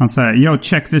 Han säger, yo,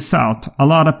 check this out. A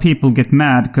lot of people get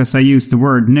mad because I use the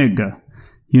word nigger.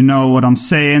 You know what I'm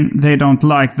saying? They don't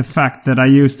like the fact that I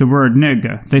use the word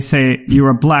nigger. They say, you're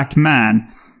a black man.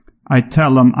 I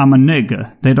tell them I'm a nigger.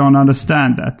 They don't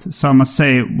understand that. So I'm gonna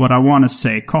say what I want to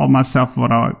say. Call myself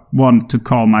what I want to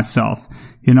call myself.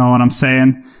 You know what I'm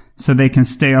saying? So they can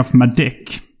stay off my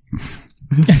dick.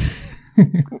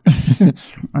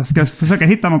 Jag ska försöka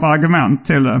hitta något argument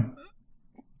till det.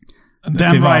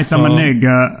 Damn right I'm a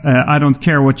nigger. I don't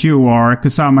care what you are.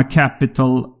 Cause I'm a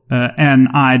capital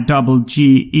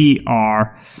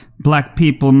N-I-double-G-E-R. Black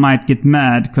people might get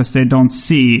mad because they don't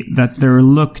see that they're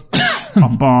looked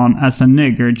upon as a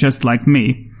nigger just like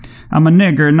me. I'm a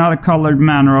nigger, not a colored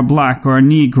man or a black or a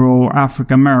negro or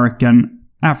Afro-American.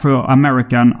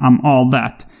 I'm all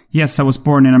that. Yes, I was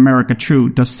born in America, true.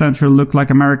 Does Central look like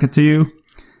America to you?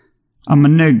 I'm a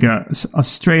nigger, a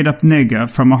straight up nigger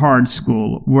from a hard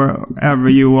school. Wherever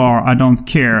you are, I don't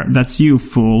care. That's you,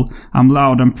 fool. I'm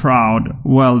loud and proud,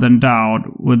 well endowed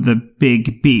with the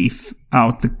big beef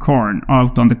out on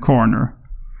the corner.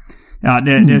 Ja,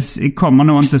 det kommer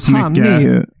nog inte så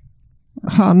mycket.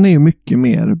 Han är ju mycket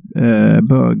mer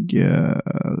bög.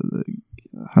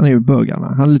 Han är ju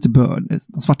bögarna. Han är lite bög. De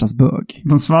svartas bög.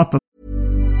 De svarta.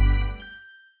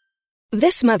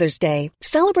 This Mother's Day,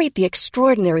 celebrate the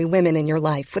extraordinary women in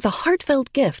your life with a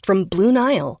heartfelt gift from Blue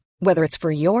Nile. Whether it's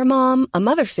for your mom, a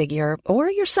mother figure, or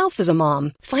yourself as a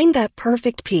mom, find that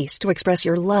perfect piece to express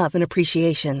your love and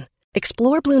appreciation.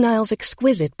 Explore Blue Nile's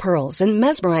exquisite pearls and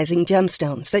mesmerizing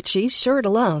gemstones that she's sure to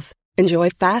love. Enjoy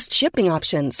fast shipping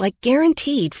options like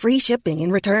guaranteed free shipping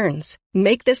and returns.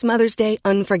 Make this Mother's Day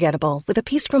unforgettable with a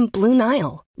piece from Blue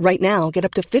Nile. Right now, get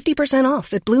up to 50%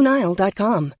 off at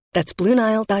BlueNile.com. That's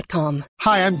BlueNile.com.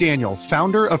 Hi, I'm Daniel,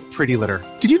 founder of Pretty Litter.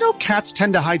 Did you know cats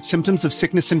tend to hide symptoms of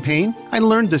sickness and pain? I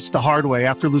learned this the hard way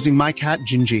after losing my cat,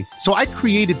 Gingy. So I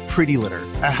created Pretty Litter,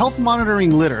 a health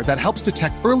monitoring litter that helps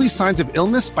detect early signs of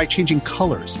illness by changing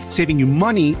colors, saving you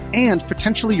money and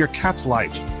potentially your cat's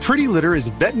life. Pretty Litter is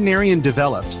veterinarian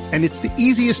developed, and it's the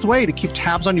easiest way to keep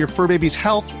tabs on your fur baby's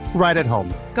health right at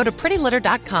home. Go to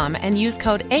prettylitter.com and use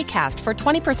code ACAST for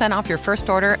 20% off your first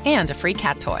order and a free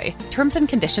cat toy. Terms and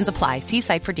conditions apply. See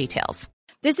site for details.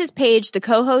 This is Paige, the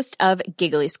co-host of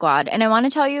Giggly Squad, and I want to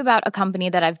tell you about a company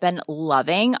that I've been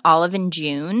loving, Olive &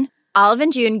 June.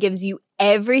 Olive & June gives you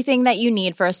everything that you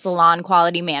need for a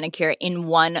salon-quality manicure in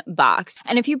one box.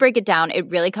 And if you break it down, it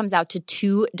really comes out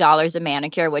to $2 a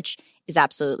manicure, which is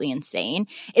absolutely insane.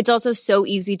 It's also so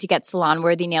easy to get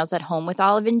salon-worthy nails at home with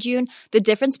Olive & June. The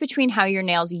difference between how your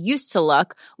nails used to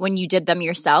look when you did them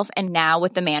yourself and now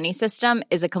with the Mani system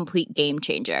is a complete game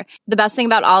changer. The best thing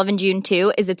about Olive & June,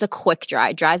 too, is it's a quick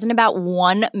dry. Dries in about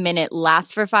 1 minute,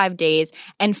 lasts for 5 days,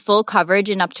 and full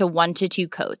coverage in up to 1 to 2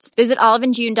 coats. Visit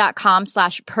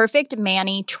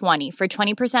oliveandjune.com/perfectmani20 for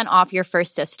 20% off your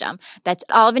first system. That's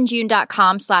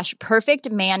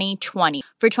oliveandjune.com/perfectmani20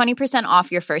 for 20%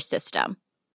 off your first system.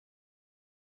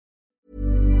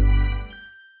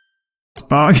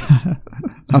 spög.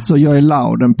 Alltså jag är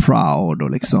loud and proud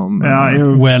och liksom...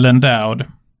 Well endowed.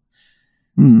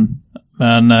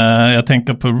 Men jag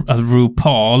tänker på att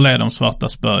RuPaul är de svarta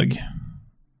spög.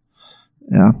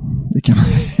 Ja, det kan man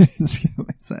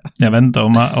säga. Jag vet inte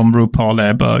om RuPaul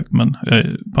är bög, men jag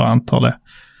bara antar det.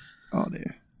 Ja,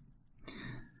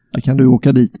 det kan du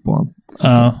åka dit på.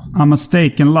 I'm a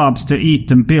steak and lobster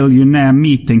eating, billionaire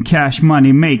meeting, cash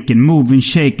money making, moving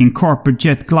shaking, corporate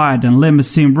jet gliding,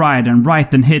 limousine riding,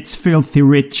 writing hits, filthy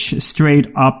rich, straight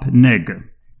up nigger.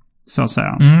 Så säger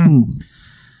han.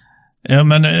 Ja,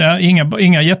 men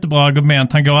inga jättebra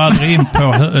argument. Han går aldrig in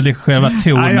på själva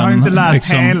tonen. Nej, jag har inte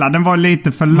läst hela. Den var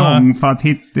lite för lång för att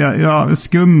hitta... Jag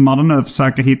skummar den nu och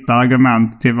försöker hitta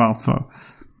argument till varför.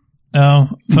 Ja,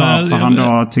 varför han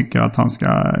då tycker att han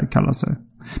ska kalla sig.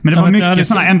 Men det var mycket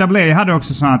sådana... NWA hade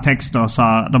också sådana texter.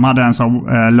 Så de hade en sån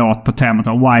låt på temat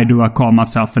Why do I call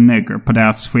myself a nigger? På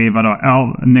deras skiva då.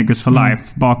 Niggers for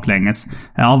life, baklänges.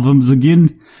 Albums again.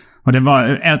 Och det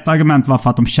var ett argument var för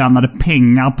att de tjänade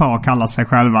pengar på att kalla sig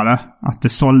själva det. Att det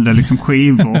sålde liksom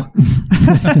skivor.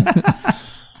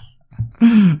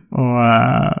 Och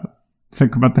sen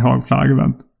kommer jag inte ihåg fler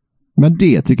argument. Men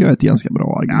det tycker jag är ett ganska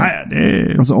bra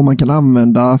argument. Alltså om man kan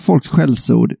använda folks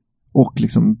skällsord och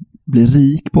liksom bli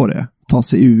rik på det. Ta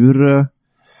sig ur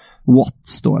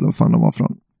Watts då, eller vad fan de var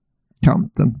från.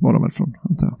 Kanten var de väl från,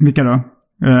 antar jag. Vilka då?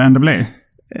 NWA?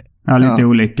 Ja, lite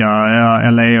olika.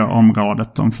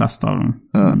 LA-området, de flesta av dem.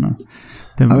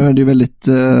 Det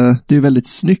är väldigt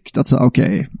snyggt att säga,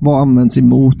 okej, vad används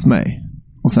emot mig?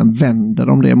 Och sen vänder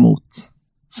de det mot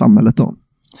samhället då.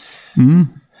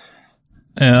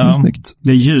 Det är snyggt.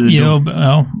 Det är ljud.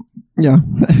 Ja.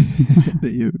 Det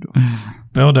är ljud.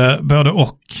 Både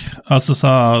och. Alltså så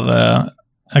här,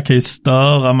 jag kan ju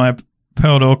störa mig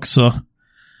på det också.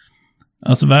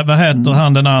 Alltså vad heter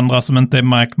han den andra som inte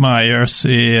är Mike Myers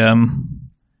i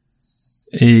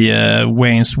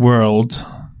Wayne's World?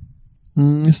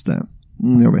 Just det.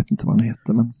 Jag vet inte vad han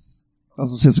heter, men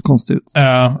alltså ser så konstigt ut.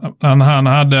 Han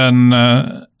hade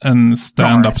en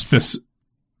stand-up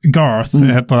Garth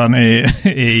heter han i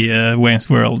Wayne's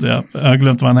World. Ja. Jag har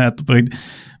glömt vad han heter på riktigt.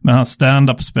 Men hans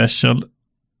stand-up special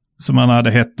som han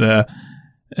hade hette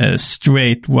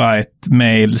Straight White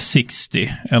Male 60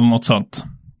 eller något sånt.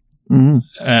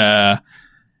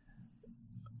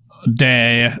 Jag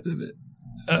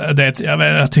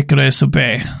tycker det är så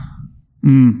B.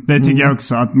 Det tycker jag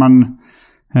också att man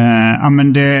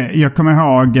jag kommer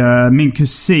ihåg min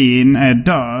kusin är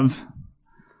döv.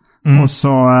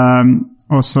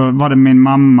 Och så var det min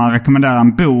mamma rekommenderade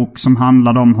en bok som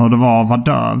handlade om hur det var att vara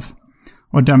döv.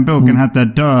 Och den boken hette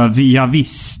Döv, ja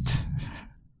visst.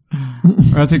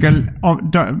 Och jag tycker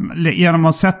genom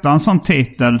att sätta en sån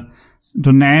titel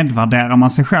då nedvärderar man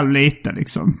sig själv lite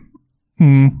liksom.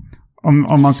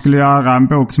 Om man skulle göra en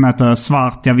bok som heter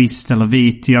Svart, ja visst, eller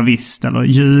Vit, ja visst, eller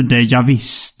Jude, ja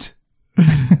visst.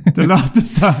 Det låter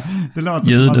så.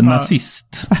 Jude,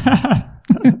 nazist.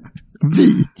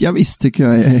 Vit, ja visst, tycker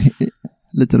jag är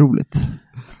lite roligt.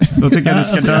 Då tycker jag du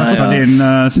ska döpa din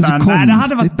stand. Nej, det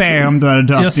hade varit B om du hade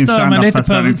döpt din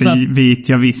stand-up till Vit,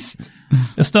 ja visst.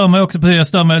 Jag stör mig också på det. Jag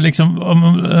stör mig liksom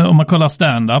om man kollar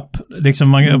stand-up. Liksom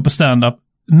man går på stand-up.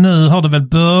 Nu har det väl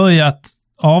börjat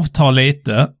avta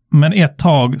lite. Men ett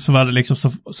tag så var det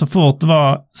liksom så fort det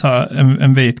var så här,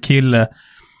 en vit kille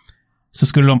så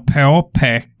skulle de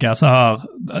påpeka så här.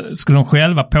 Skulle de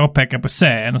själva påpeka på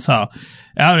scen så här.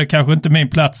 Ja, det är kanske inte min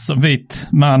plats som vit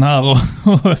man här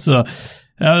och så.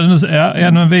 Ja,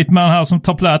 ännu en vit man här som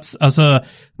tar plats. Alltså,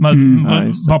 man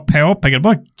bara påpekar,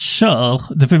 bara kör.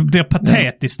 Det blir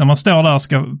patetiskt när man står där och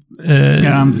ska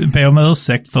be om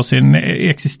ursäkt för sin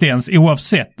existens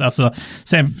oavsett. Alltså,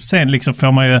 sen liksom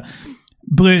får man ju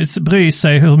bry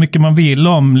sig hur mycket man vill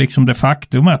om liksom det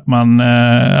faktum att man och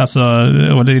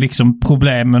det är liksom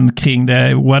problemen kring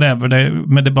det, whatever.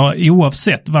 Men det är bara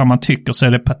oavsett vad man tycker så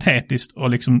är det patetiskt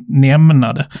att liksom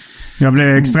nämna det. Jag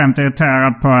blev extremt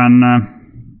irriterad på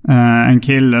en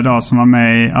kille då som var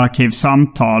med i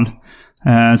Arkivsamtal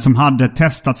som hade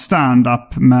testat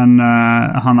stand-up men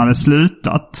han hade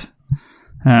slutat.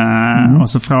 Och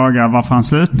så frågade jag varför han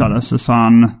slutade, så sa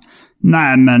han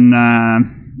nej men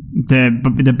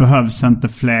det behövs inte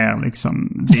fler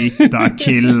liksom vita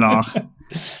killar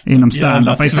inom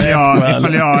stand-up.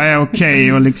 Ifall jag är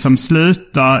okej och liksom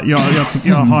sluta, jag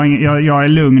är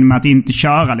lugn med att inte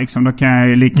köra liksom, då kan jag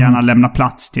ju lika gärna lämna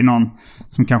plats till någon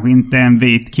som kanske inte är en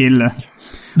vit kille.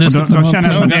 Då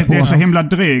känner jag att det är så himla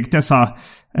drygt. Det är så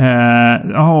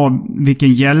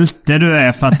vilken hjälte du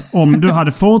är. För att om du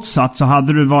hade fortsatt så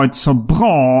hade du varit så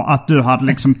bra att du hade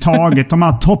liksom tagit de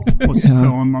här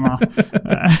topppositionerna.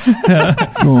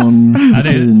 Från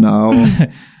Kina och...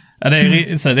 Ja, det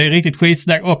är riktigt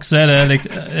skitsnack också. Det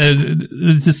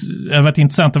har varit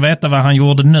intressant att veta vad han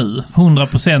gjorde nu.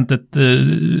 100% ett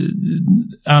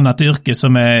annat yrke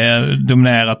som är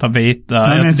dominerat av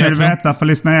vita. Ni vill veta för att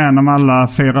lyssna igenom alla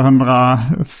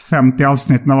 450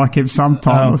 avsnitt av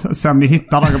Arkivsamtal. Och sen ni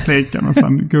hittar den repliken och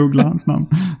sen googlar hans namn.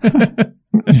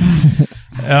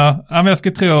 Ja, men jag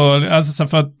skulle tro, alltså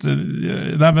för att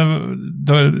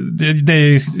det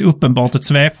är uppenbart ett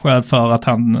svepskäl för att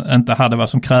han inte hade vad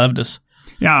som krävdes.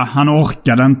 Ja, han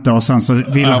orkade inte och sen så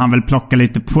ville han väl plocka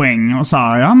lite poäng och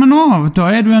sa då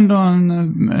är du ändå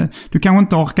du kanske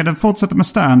inte orkade fortsätta med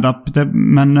stand-up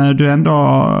men du är ändå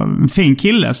en fin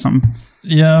kille som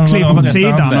kliver åt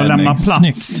sidan och lämnar plats.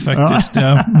 Snyggt faktiskt,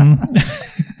 ja. Mm.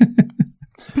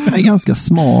 Det är ganska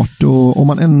smart och om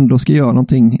man ändå ska göra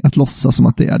någonting att låtsas som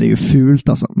att det är ju fult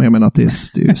alltså. Men jag menar att det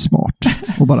är ju smart.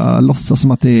 Och bara låtsas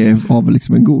som att det är av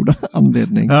liksom en god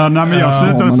anledning. Ja, nej, men jag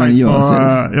slutade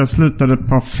jag slutade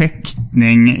på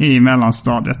fäktning i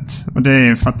mellanstadiet. Och det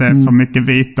är för att det är för mycket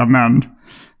vita män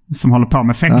som håller på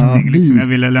med fäktning. Liksom. Jag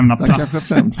ville lämna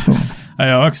plats.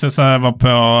 Jag också så här var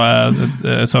på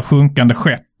så sjunkande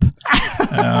skepp.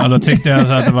 Och då tyckte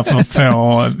jag att det var för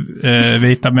få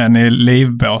vita män i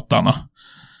livbåtarna.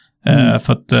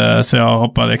 För att, så jag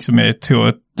hoppade liksom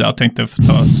jag tänkte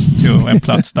ta en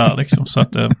plats där liksom. Så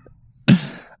att,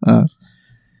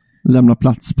 lämna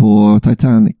plats på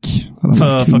Titanic.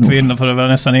 För kvinnor, för det var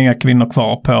nästan inga kvinnor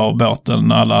kvar på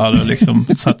båten. Alla hade liksom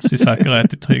satts i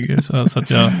säkerhet i trygghet. Så att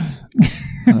jag...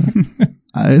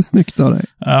 Det är snyggt av dig.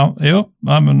 Ja,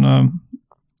 men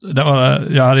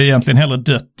jag hade egentligen hellre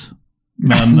dött.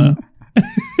 Men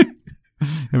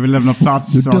jag vill lämna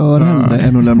plats. Du dör hellre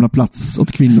än att lämna plats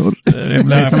åt kvinnor.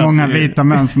 Det är så många vita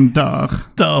män som dör.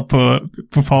 Dör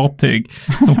på fartyg.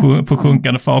 Som på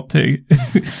sjunkande fartyg.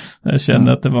 Jag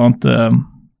kände att det var inte...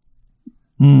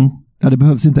 Ja, det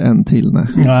behövs inte en till, nej.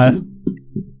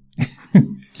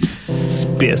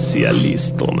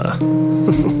 Specialisterna.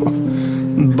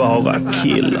 Bara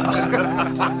killar.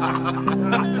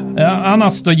 Ja,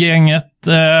 annars då gänget.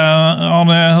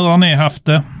 Hur har ni haft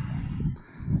det?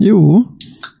 Jo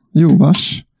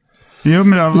vars. Jo,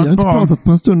 men det har vi har inte pratat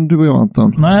på en stund, du och jag,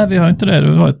 Anton. Nej, vi har inte det.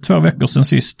 Det var 2 veckor sedan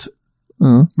sist.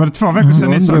 Var det 2 veckor sedan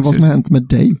ni såg sist? Jag undrar vad som har hänt med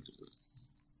dig.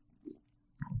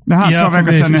 Det här 2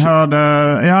 veckor sedan ni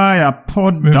hörde...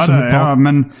 poddade.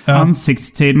 Men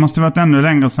ansiktstid måste varit ännu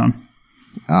längre sedan.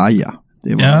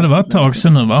 Det var ett tag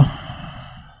sedan nu, va?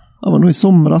 Det var nog i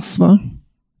somras, va?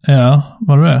 Ja,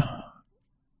 var det?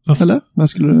 Eller? När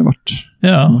skulle det ha varit?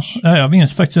 Ja, jag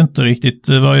minns faktiskt inte riktigt.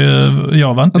 Det var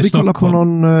jag var inte i Stockholm. Vi kollade på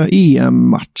någon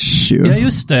EM-match ju. Ja,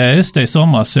 just det, i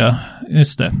somras, ja.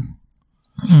 Just det.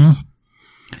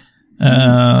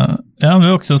 Det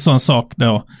var också en sån sak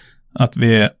då, att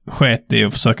vi sket i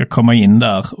att försöka komma in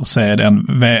där och se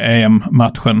den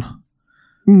EM-matchen.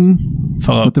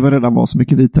 För att det var redan var så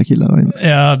mycket vita killar där inne.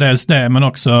 Ja, dels det, men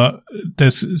också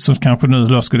det som kanske nu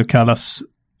då skulle kallas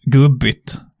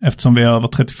gubbigt, eftersom vi är över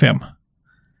 35.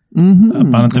 Att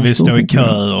man inte vill stå i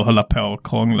kö och hålla på och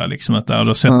krångla liksom. Och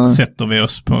då sätter vi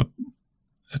oss på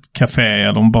ett café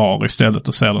eller en bar istället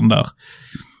och ser den där.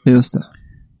 Just det.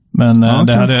 Men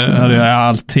det hade jag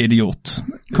alltid gjort.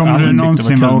 Kommer du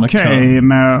någonsin vara okej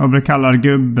med att bli kallad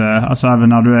gubbe, alltså även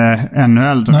när du är ännu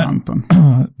äldre, Anton?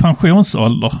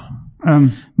 Pensionsålder.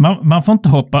 Man får inte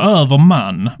hoppa över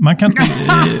man. Man kan inte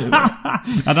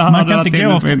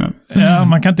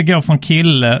man kan inte gå från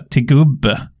kille till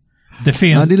gubbe. Det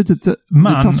finns det är lite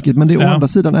taskigt, men det å andra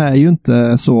sidan är ju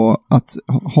inte så att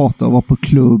hata att vara på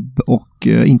klubb och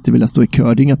inte vilja stå i kö.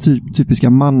 Det är inga typiska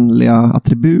manliga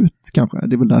attribut kanske.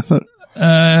 Det är väl därför.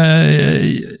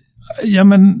 Ja,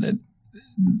 men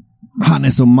han är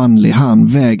så manlig,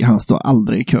 han står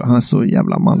aldrig i kö. Han är så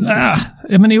jävla manlig.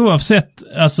 Ja, men oavsett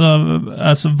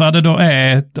alltså vad det då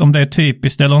är, om det är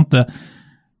typiskt eller inte,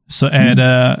 så är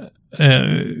det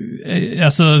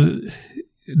alltså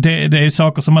det är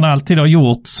saker som man alltid har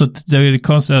gjort, så det är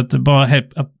konstigt att bara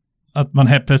att man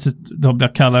helt plötsligt då blir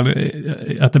kallad,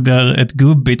 att det blir ett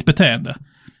gubbigt beteende.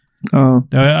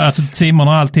 Alltså Simon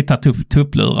har alltid tagit upp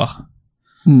tupplurar.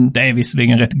 Det är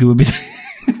visserligen rätt gubbigt.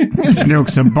 Det är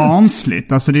också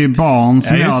barnsligt. Alltså det är barn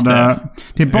som gör det.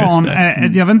 Det är barn,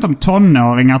 jag vet inte om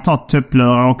tonåringar tar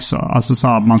tupplurar också. Alltså så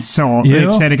att man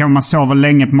sover, man sover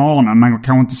länge på morgonen, man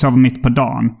kan inte sova mitt på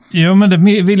dagen. Jo, men det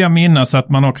vill jag minnas att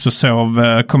man också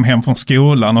kom hem från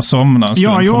skolan och somnade en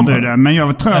stund. Jag gjorde det, men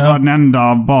jag tror jag var den enda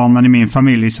av barnen i min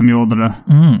familj som gjorde det.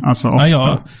 Alltså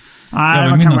ofta. Jag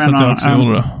vill minnas att jag också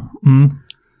gjorde det.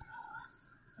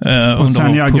 Och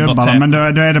sen jag gubbar, men då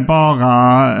är det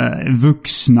bara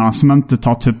vuxna som inte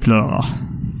tar tupplurar.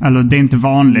 Eller det är inte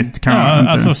vanligt.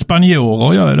 Alltså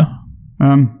spanjorer gör det.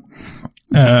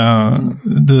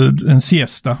 En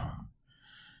siesta.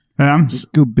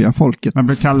 Gubbiga folket. Man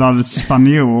blir kallad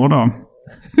spanjor då.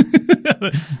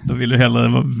 Då vill du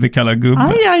hellre bli kallad gubbe.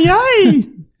 Aj!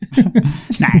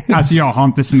 Nej, alltså jag har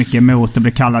inte så mycket emot att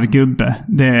bli kallad gubbe.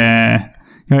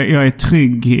 Jag är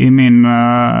trygg i min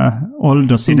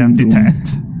åldersidentitet.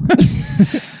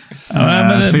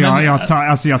 Så jag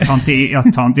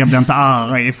blir inte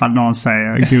arg ifall någon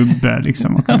säger gubbe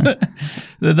liksom.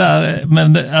 Det där,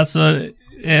 men alltså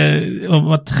att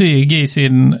vara trygg i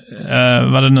sin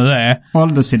vad det nu är.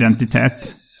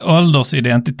 Åldersidentitet.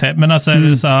 Men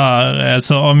alltså så här,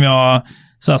 så om jag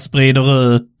så här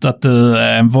sprider ut att du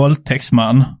är en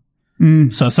våldtäktsman.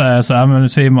 Så säger jag så här, men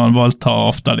Simon våldtar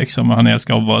ofta liksom, han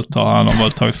älskar att våldta, han har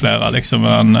våldtagit flera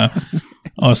liksom,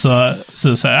 och så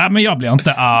säger jag, men jag blir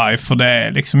inte arg för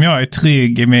det liksom, jag är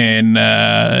trygg i min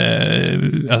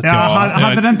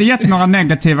hade det inte gett några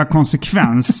negativa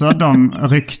konsekvenser de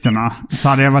ryktena, så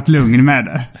hade jag varit lugn med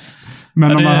det.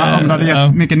 Men om det hade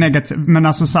gett mycket men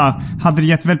alltså så här, hade det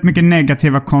gett väldigt mycket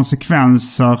negativa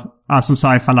konsekvenser, alltså så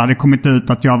här, ifall det hade kommit ut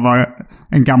att jag var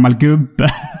en gammal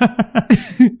gubbe.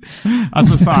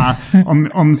 Alltså så här,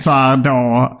 om så här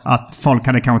då att folk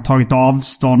hade kanske tagit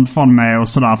avstånd från mig och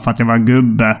sådär för att jag var en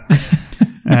gubbe.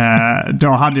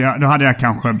 Då hade jag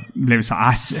kanske blivit så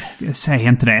här,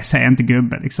 säg inte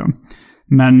gubbe liksom.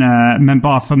 Men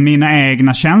bara för mina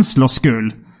egna känslors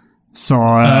skull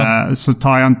så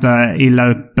tar jag inte illa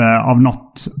upp av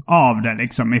något av det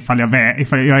liksom, ifall jag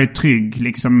är trygg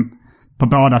liksom på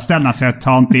båda ställena, så jag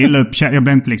tar inte illa upp, jag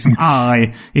blir inte liksom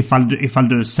arg ifall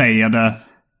du säger det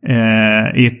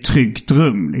i ett tryggt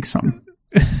rum liksom.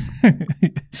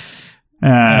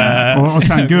 Och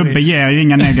sen gubbe ger ju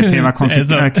inga negativa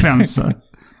konsekvenser.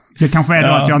 Det kanske är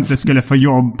då att jag inte skulle få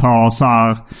jobb på så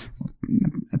här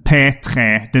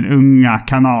P3, den unga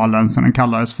kanalen som den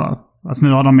kallades för. Alltså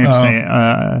nu har de i och för sig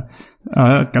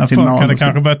ökat sin folk hade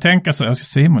kanske börjat tänka så, jag ska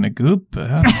Simon är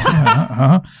gubbe.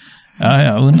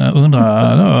 Jag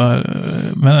undrar då,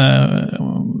 men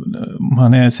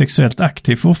han är sexuellt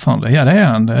aktiv fortfarande. Ja, det är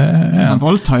han. Han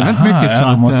våldtar ju väldigt mycket, så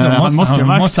att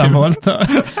måste han våldta.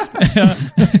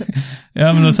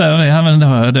 Ja, men då säger han,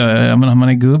 man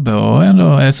är gubbe och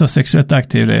ändå är så sexuellt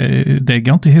aktiv. Det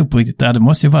går inte ihop riktigt. Det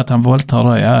måste ju vara att han våldtar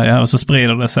då. Ja, och så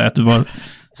sprider det sig att du var...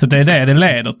 Så det är det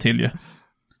leder till ju.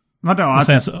 Vadå? Att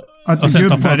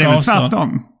gubbar, det är väl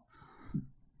tvärtom?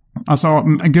 Alltså,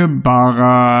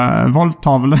 gubbar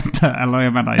våldtar väl inte? Eller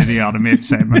jag menar, det gör de i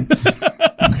sig, men...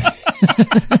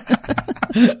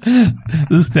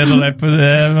 Du ställer dig på,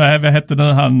 vad hette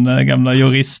nu han gamla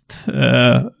jurist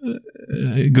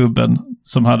gubben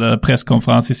som hade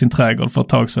presskonferens i sin trädgård för ett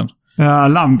tag sedan. Ja,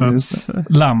 Lamberts,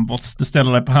 du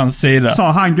ställer dig på hans sida.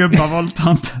 Sa han gubbar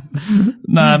våldtar inte?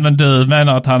 Nej, men du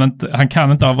menar att han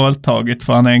kan inte ha våldtagit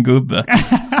för han är en gubbe.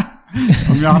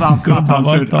 Om jag hade haft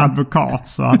hans advokat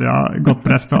så hade jag gått på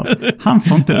det spåret. Han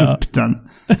får inte upp den. I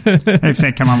och för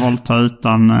sig kan man våldta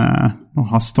utan att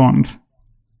ha stånd.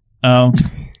 Ja.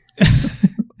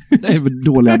 Det är väl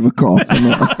dålig advokat.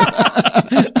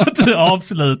 Att du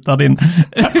avslutar din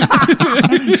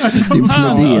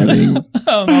plädering.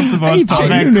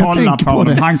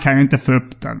 Han kan ju inte få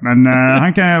upp den. Men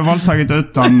han kan ju ha våldtagit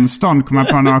utan stånd, kommer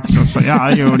på honom också. Så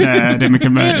ja, jo, det är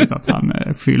mycket möjligt att han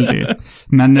är skyldig.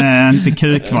 Men inte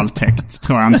kukvåldtäkt,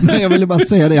 tror jag inte. Jag ville bara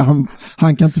säga det.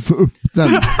 Han kan inte få upp den.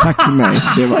 Tack för mig.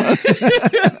 Det var...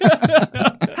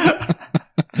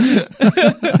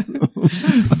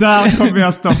 Där kommer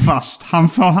jag stå fast. Han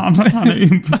är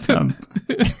impotent.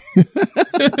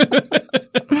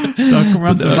 Där kommer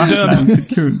jag inte vackla en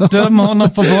sekund. Döm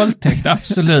honom för våldtäkt,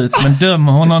 absolut. Men döm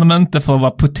honom inte för att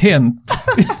vara potent.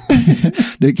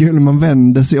 Det är kul när man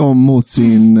vänder sig om mot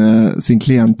sin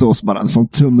klient och så bara en sån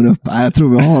tummen upp. Jag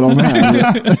tror vi har dem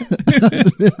här.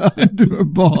 Du har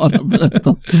bara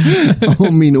berättat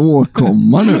om min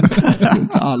åkomma nu. Du har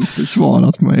inte alls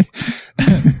försvarat mig.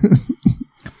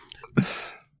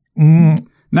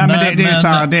 Nej, men det är så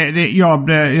här,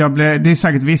 det är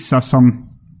säkert vissa som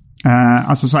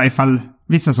alltså så här, ifall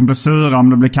vissa som blir sura om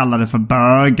de blir kallade för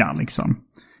bögar liksom.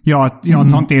 Jag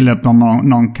tar inte illa upp om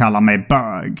någon kallar mig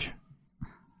bög.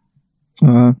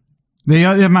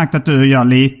 Jag har märkt att du gör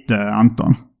lite,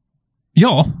 Anton.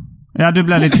 Ja. Ja, du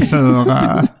blir lite sur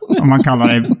om man kallar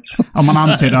dig, om man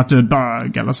antyder att du är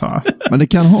bög eller så. Men det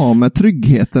kan ha med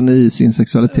tryggheten i sin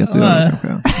sexualitet att göra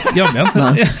kanske. Jag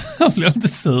blir inte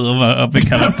sur om att bli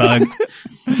kallad bög.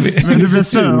 Men du blir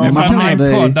sur om man har en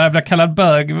podd där jag blir kallad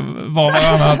bög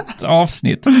varannat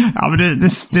avsnitt. Ja, men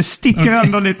det sticker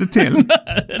ändå lite till.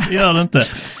 Det gör det inte.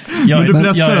 Men du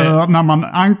blir sur när man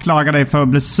anklagar dig för att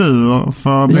bli sur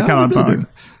för att bli kallad bög.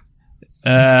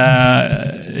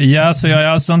 Så jag är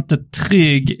alltså inte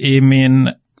trygg i min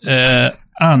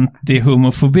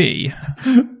anti-homofobi.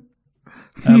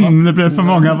 Det blir för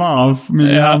många varv, min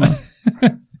hjärna.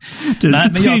 Nej, men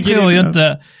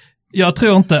jag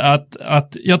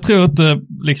tror inte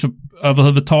liksom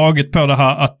överhuvudtaget på det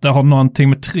här att det har någonting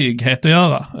med trygghet att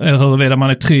göra. Huruvida man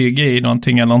är trygg i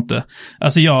någonting eller inte.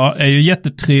 Alltså jag är ju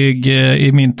jättetrygg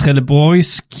i min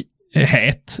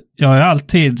trelleborgskhet.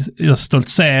 Jag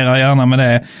stoltserar gärna med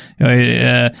det.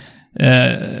 Jag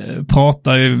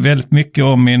pratar ju väldigt mycket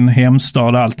om min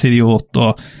hemstad, alltid gjort,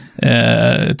 och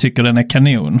tycker den är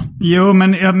kanon. Jo,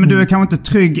 men du är kanske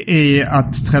inte trygg i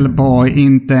att Trelleborg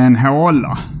inte är en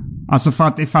håla. Alltså för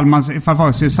att ifall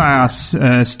folk skulle säga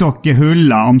stock i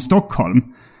hulla om Stockholm,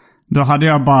 då hade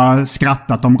jag bara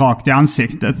skrattat dem rakt i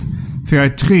ansiktet. För jag är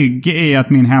trygg i att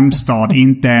min hemstad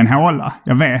inte är en håla.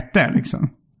 Jag vet det liksom.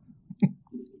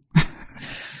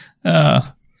 Ja.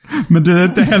 Men du är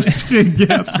inte helt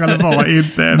trygg att Trelleborg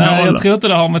inte är en håla. Nej, jag tror inte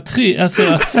det har med alltså,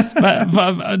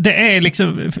 det är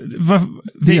liksom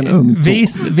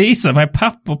visa mig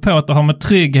papper på att det har med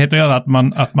trygghet att göra,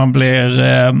 att man blir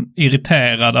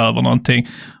irriterad över någonting.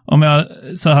 Om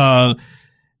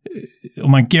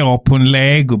man går på en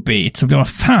legobit så blir man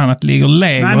fan att ligger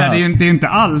lego. Nej, det är inte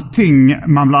allting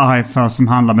man blir arg för som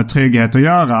handlar med trygghet att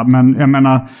göra. Men jag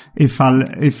menar,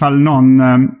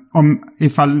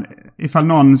 ifall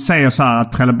någon säger så här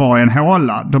att Trelleborg är en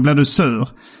håla, då blir du sur.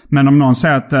 Men om någon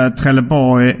säger att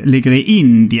Trelleborg ligger i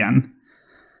Indien,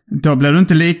 då blir du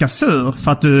inte lika sur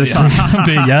för att du är så här,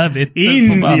 det är jävligt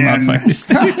Indien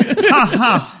faktiskt.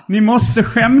 Haha, ni måste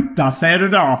skämta, säger du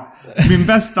då. Min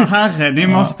bästa herre, ni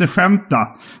måste skämta.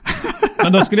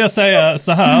 Men då skulle jag säga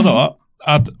så här då,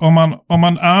 att om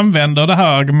man använder det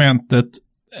här argumentet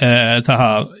så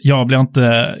här, jag blir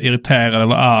inte irriterad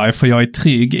eller arg för jag är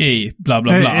trygg i bla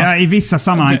bla bla. Ja, i vissa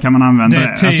sammanhang kan man använda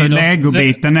det. Alltså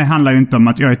legobiten handlar ju inte om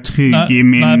att jag är trygg i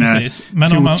min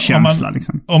fotkänsla.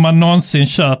 Liksom. Om man någonsin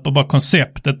köper bara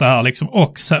konceptet där liksom,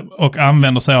 och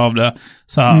använder sig av det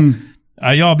så här.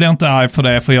 Jag blir inte arg för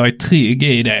det för jag är trygg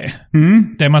i det.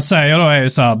 Det man säger då är ju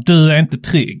så här, du är inte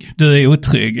trygg, du är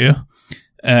otrygg.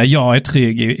 Jag är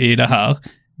trygg i det här.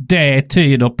 Det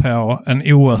tyder på en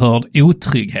oerhörd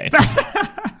otrygghet.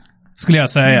 Skulle jag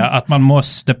säga, att man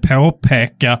måste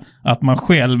påpeka att man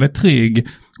själv är trygg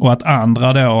och att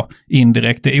andra då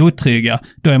indirekt är otrygga.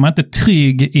 Då är man inte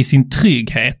trygg i sin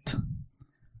trygghet.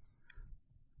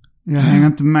 Jag hänger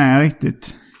inte med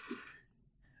riktigt.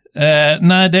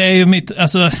 Nej, det är ju mitt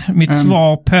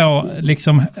svar på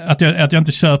liksom att jag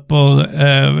inte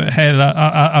köper hela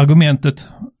argumentet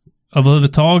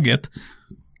överhuvudtaget.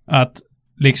 Att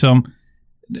liksom,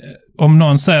 om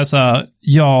någon säger så här,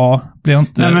 jag blir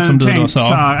inte som du då sa.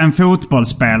 Så här, en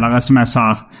fotbollsspelare som är så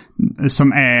här,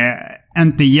 som är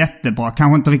inte jättebra,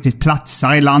 kanske inte riktigt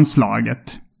platsar i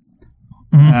landslaget.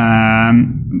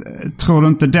 Tror du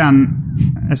inte den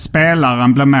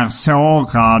spelaren blir mer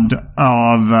sårad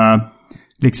av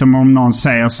liksom om någon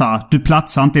säger så här, du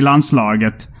platsar inte i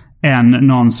landslaget, än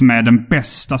någon som är den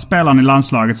bästa spelaren i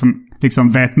landslaget som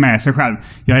liksom vet med sig själv.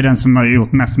 Jag är den som har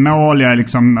gjort mest mål, jag är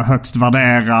liksom högst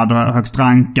värderad och högst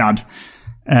rankad.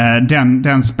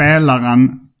 Den spelaren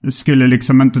skulle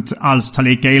liksom inte alls ta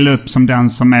lika illa upp som den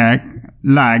som är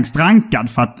lägst rankad,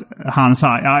 för att han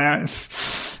sa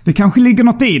det kanske ligger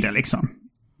något i det liksom.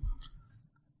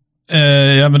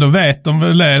 Ja, men då vet de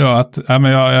väl det då att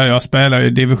jag spelar ju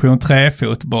division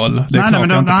 3-fotboll. Det är klart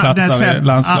jag inte platsar i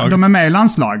landslaget. De är med i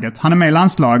landslaget. Han är med i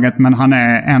landslaget, men han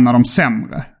är en av de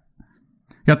sämre.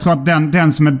 Jag tror att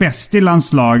den som är bäst i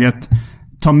landslaget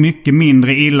tar mycket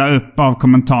mindre illa upp av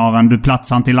kommentaren du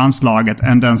platsar inte i landslaget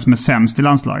än den som är sämst i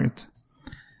landslaget.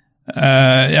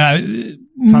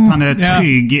 För att han är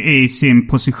trygg i sin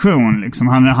position. Liksom.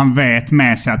 Han vet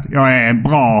med sig att jag är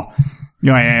bra,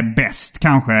 jag är bäst,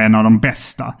 kanske en av de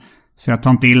bästa. Så jag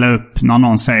tar inte illa upp när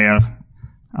någon säger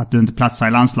att du inte platsar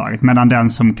i landslaget. Medan den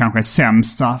som kanske är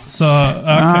sämst så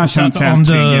om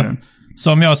du,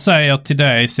 som jag säger till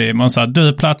dig Simon, så här,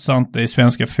 du platsar inte i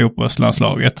svenska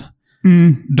fotbollslandslaget.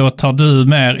 då tar du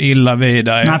mer illa vid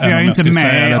dig. Nej, för jag är inte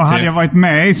med. Och hade jag varit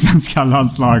med i svenska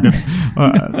landslaget...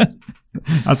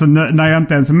 Alltså när jag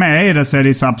inte ens är med i det så är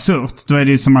det så absurt. Då är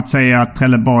det som att säga att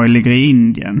Trelleborg ligger i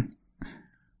Indien.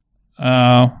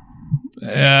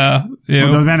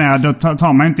 Och då menar jag, då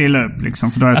tar man inte illa upp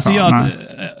liksom, för då är alltså,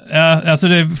 alltså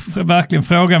det är verkligen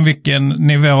frågan vilken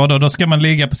nivå då ska man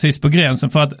ligga precis på gränsen,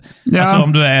 för att alltså,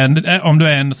 om du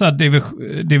är en så här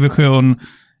division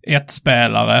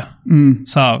 1-spelare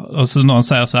så här, och så någon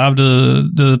säger så här,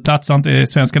 du platsar inte i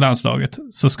svenska landslaget,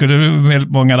 så skulle du väl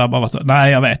många där bara vara så,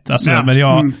 nej jag vet alltså,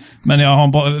 men jag har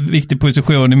en bra, viktig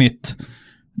position i mitt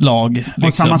lag. Liksom,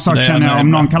 och samma sak känner jag,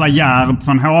 om någon kallar Järp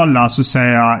för en håla så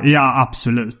säger jag, ja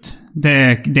absolut. Det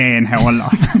är en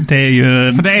håla. Det är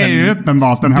ju för det är ju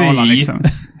uppenbart en håla liksom.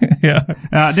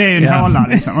 Ja, det är ju en håla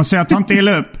liksom. Och så jag tar inte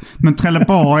illa upp. Men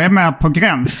Trelleborg är mer på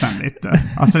gränsen lite.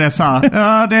 Alltså det är så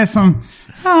här, det är som...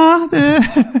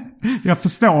 jag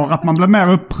förstår att man blir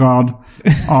mer upprörd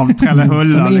av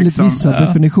Trellehulla. Men enligt vissa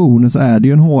definitioner så är det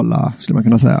ju en håla, skulle man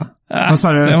kunna säga. Vad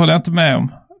sa du? Det håller jag inte med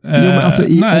om. Jo, men alltså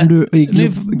om du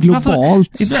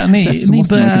globalt sett så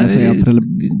måste man kunna säga att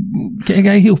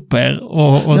gegga ihop er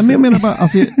och nej, men jag menar bara,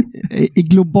 alltså i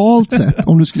globalt sett,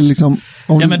 om du skulle liksom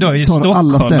men då är ju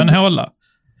Stockholm en håla.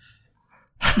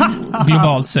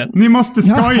 Globalt sett. Ni måste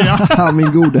skoja.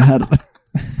 Min gode herre.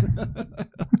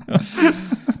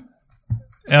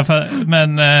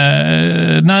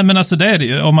 Nej men alltså det är det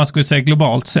ju, om man skulle säga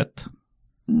globalt sett.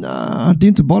 Nej, det är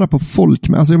inte bara på folk,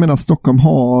 men alltså jag menar Stockholm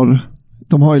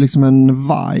de har ju liksom en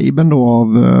vibe ändå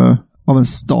av en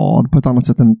stad på ett annat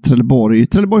sätt än Trelleborg.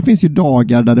 Trelleborg finns ju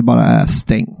dagar där det bara är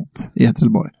stängt i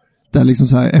Trelleborg. Där liksom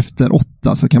så här efter 8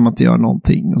 så kan man inte göra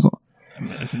någonting och så.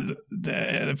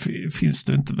 Det finns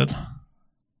det inte väl.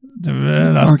 Det är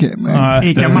väl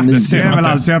Ica Maxi är väl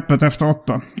alltid öppet efter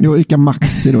 8. Jo, Ica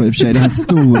Maxi då i och för sig. Det här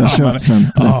stora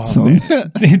köpcentret som...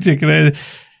 Jag tycker det är...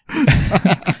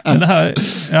 det här,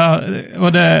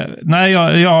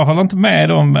 jag håller inte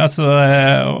med om alltså,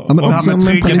 men också om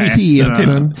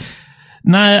mentaliteten.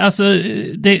 Nej, alltså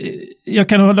jag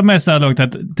kan hålla med så här långt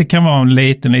att det kan vara en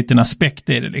liten aspekt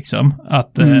i det liksom,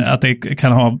 att det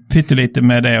kan ha pyttelite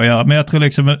med det att göra, men jag tror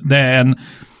liksom det är en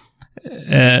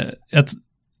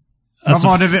alltså,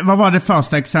 vad var det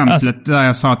första exemplet där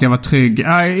jag sa att jag var trygg?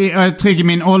 Jag är trygg i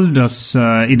min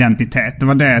åldersidentitet. Det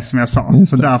var det som jag sa.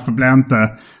 Så därför blir jag inte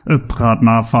upprörd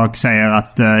när folk säger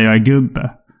att jag är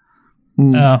gubbe.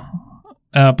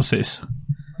 Ja, precis.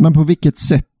 Men på vilket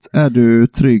sätt är du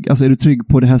trygg? Alltså är du trygg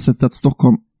på det här sättet att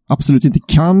Stockholm absolut inte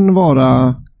kan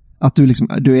vara... Att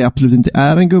du absolut inte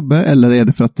är en gubbe? Eller är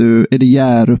det för att är det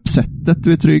Hjärup-sättet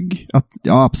du är trygg? Att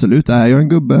ja, absolut är jag en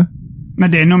gubbe.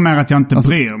 Men det är nog mer att jag inte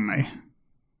bryr mig.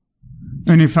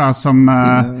 Ungefär som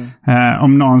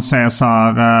om någon säger så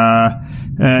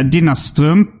här, dina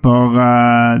strumpor,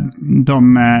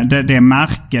 det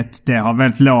märket, det har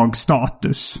väldigt låg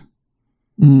status.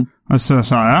 Och så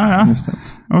sa jag,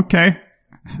 okej.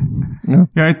 Ja.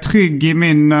 Jag är trygg i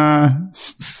min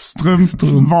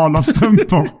val av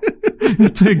strumpor. Jag är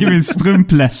trygg i min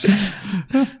strumpläst.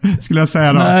 Skulle jag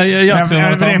säga då. Nej, jag tror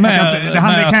att det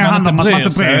kan ju handla om att man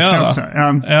inte bryr sig också.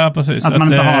 Ja, precis. Att man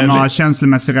inte har några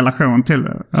känslomässig relation till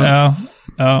det.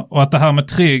 Ja, och att det här med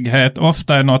trygghet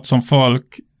ofta är något som folk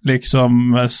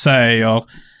liksom säger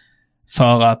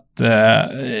för att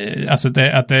alltså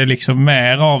att det är liksom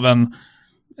mer av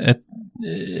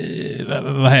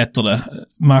vad heter det?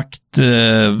 Makt...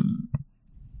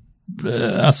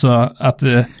 alltså att...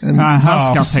 En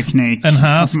härskarteknik. En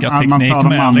härskarteknik. Att man får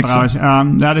de andra...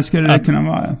 Liksom. Ja, det skulle det kunna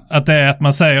vara. Att det är att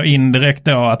man säger indirekt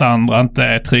då att andra inte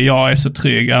är trygg. Jag är så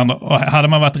trygg. Och hade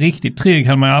man varit riktigt trygg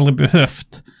hade man aldrig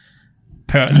behövt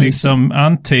liksom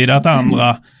antyda att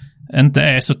andra inte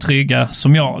är så trygga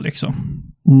som jag liksom.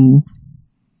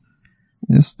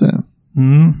 Just det.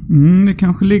 Det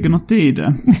kanske ligger något i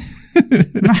det.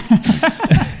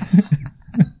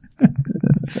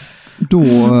 Då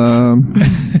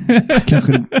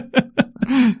kanske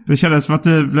det kändes som att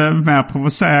du blev mer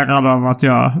provocerad av att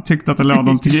jag tyckte att det låg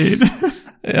någonting i det.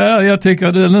 Ja, jag tycker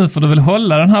att du nu får du väl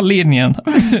hålla den här linjen.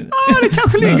 Det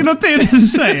kanske ligger något i det du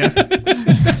säger.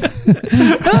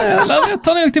 Jag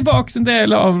tar nog tillbaka en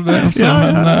del av det.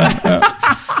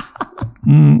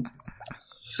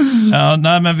 Ja,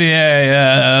 nej, men vi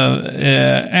är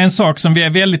en sak som vi är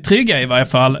väldigt trygga i varje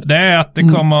fall, det är att det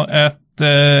kommer ett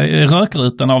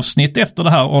rökrutan-avsnitt efter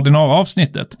det här ordinarie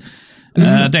avsnittet.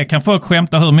 Det kan folk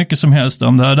skämta hur mycket som helst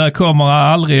om det. Det kommer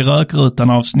aldrig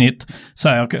rökrutan-avsnitt.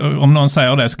 Om någon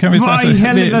säger det så kan vi säga... Vad i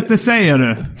helvete säger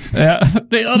du? Ja,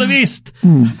 det gör det visst.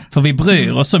 För vi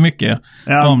bryr oss så mycket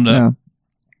om det. Ja.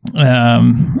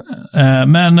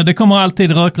 Men det kommer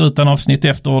alltid Rökrutan avsnitt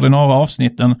efter ordinarie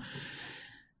avsnitten.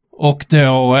 Och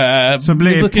då... så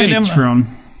blir Patreon.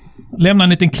 Lämna en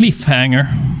liten cliffhanger.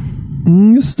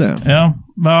 Just det. Ja,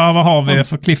 vad har vi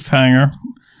för cliffhanger?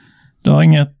 Du har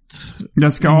inget...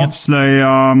 Jag ska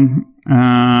avslöja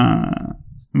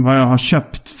vad jag har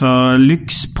köpt för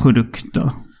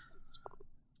lyxprodukter.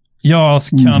 Jag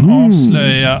kan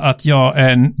avslöja att jag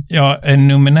är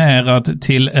nominerad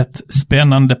till ett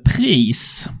spännande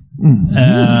pris.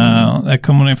 Det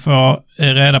kommer ni få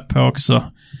reda på också.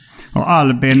 Och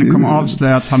Albin kommer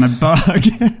avslöja att han är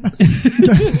bög.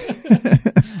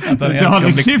 Att han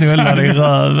älskar bli knullad i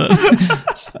röven.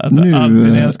 Att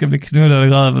Albin älskar bli knullad i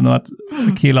röven och att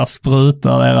killar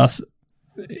sprutar deras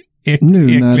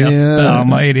äckliga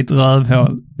sperma i ditt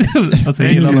rövhål. Alltså,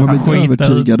 jag har blivit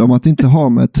övertygad om att det inte har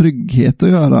med trygghet att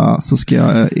göra, så ska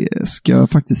jag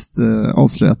faktiskt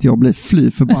avslöja att jag blir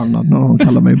fly förbannad när de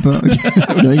kallar mig bög.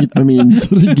 Och det har inget med min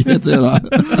trygghet att göra.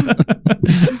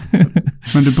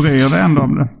 Men du bryr dig ändå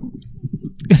om det?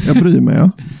 Jag bryr mig,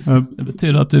 ja. Det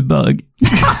betyder att du är bög.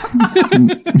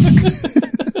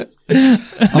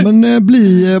 Ja, men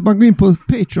man går in på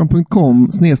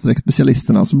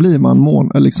patreon.com/specialisterna, så blir man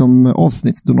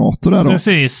avsnittsdonator där då.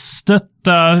 Precis,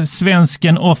 stötta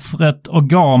svensken, offret och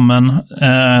gamen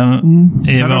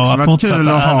i våra fortsatta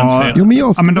äventyr. Jo,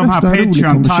 men de här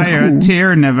Patreon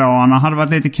tier-nivåerna hade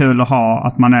varit lite kul att ha,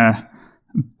 att man är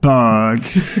bög,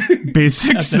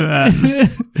 bisexuell,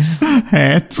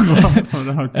 hetero.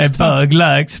 Är bög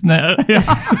lägst ner.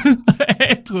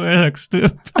 Hetero är högst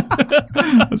upp.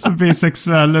 Alltså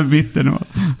bisexuell är mitten.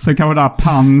 Sen kan man där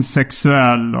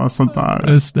pansexuell och sånt där.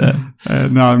 Just det.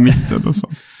 När mitten och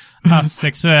sånt.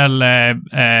 Asexuell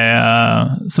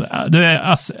så du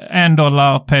är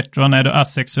 $1 Patreon, är du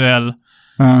asexuell.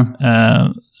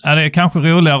 Ja, det är kanske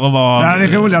roligare att vara... Ja, det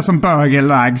är roligare som bög är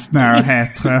lägst ner och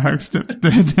hetero är högst upp. Det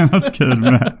är något kul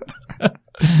med det.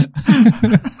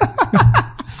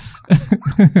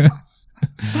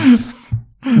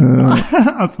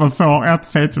 Att man får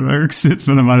ett Patreon-exit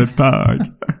när man är bög.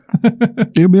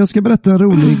 Jo, men jag ska berätta en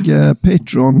rolig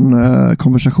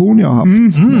Patreon-konversation jag har haft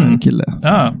med en kille.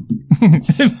 Ja,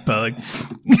 bög.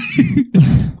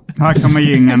 Här kommer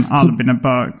jingeln, Albin är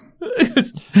bög.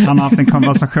 Han har haft en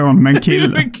konversation med en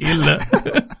kille.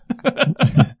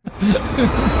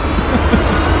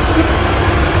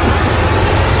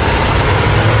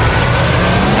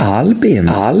 Albin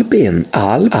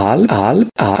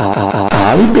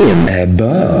är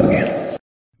bög.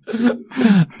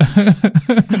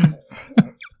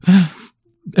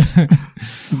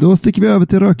 Då sticker vi över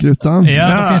till rökrutan.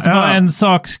 Ja, då finns det bara en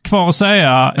sak kvar att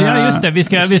säga. Ja, just det. Vi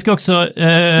ska också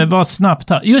vara snabbt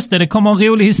här. Just det, det kommer en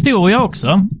rolig historia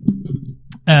också.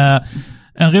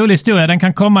 En rolig historia, den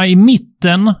kan komma i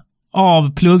mitten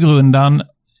av pluggrundan,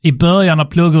 i början av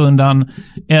pluggrundan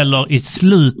eller i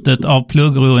slutet av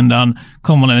pluggrundan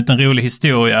kommer det en liten rolig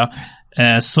historia.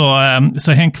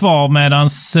 Så häng kvar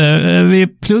medans vi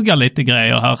pluggar lite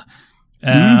grejer här.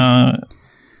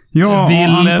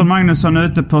 Anton Magnusson är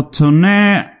ute på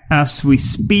turné as we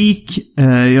speak.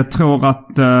 Jag tror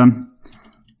att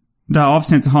det här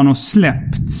avsnittet har nog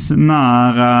släppts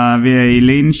när vi är i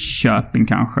Linköping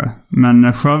kanske.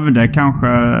 Men Skövde kanske,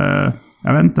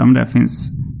 jag vet inte om det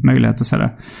finns möjlighet att säga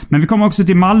det. Men vi kommer också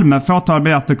till Malmö, fåtal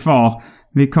biljetter kvar.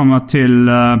 Vi kommer till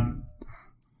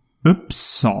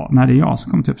Uppsala. Nej, det är jag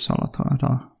som kommer till Uppsala tror jag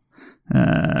där.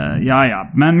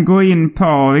 Men gå in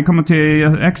på, vi kommer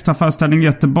till extra föreställning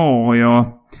Göteborg, och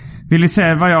vill ni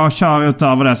se vad jag kör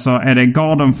utöver det så är det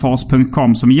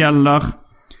gardenfors.com som gäller.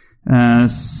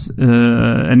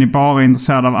 Är ni bara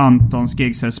intresserade av Antons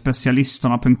gig så är det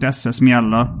specialisterna.se som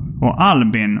gäller. Och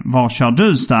Albin, var kör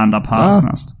du stand-up här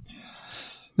näst?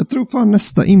 Jag tror fan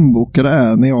nästa inbokade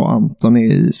är när jag och Anton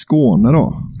är i Skåne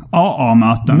då.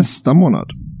 AA-möten. Nästa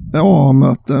månad.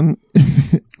 AA-möten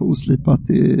oslipat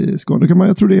i Skåne.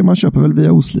 Jag tror det är man köper väl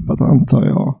via oslipat antar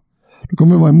jag. Då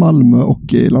kommer det vara i Malmö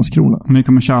och i Landskrona. Ni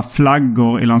kommer köra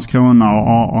flaggor i Landskrona och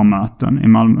AA-möten i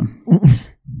Malmö.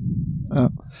 Ja.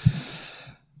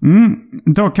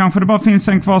 Då kanske det bara finns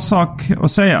en kvar sak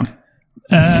att säga.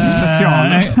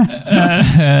 Special.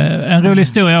 En rolig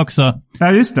historia också.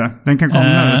 Ja, just det. Den kan komma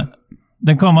nu.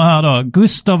 Den kommer här då.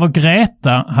 Gustav och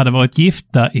Greta hade varit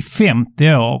gifta i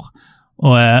 50 år.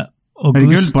 Och är det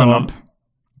guldbröllop?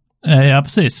 Ja,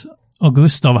 precis. Och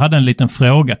Gustav hade en liten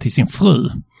fråga till sin fru.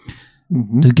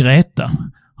 Du Greta,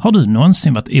 har du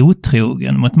någonsin varit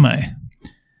otrogen mot mig?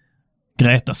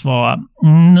 Greta svarar,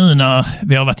 nu när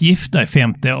vi har varit gifta i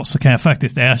 50 år så kan jag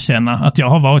faktiskt erkänna att jag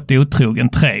har varit otrogen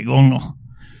 3 gånger.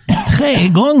 3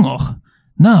 gånger?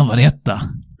 När var detta?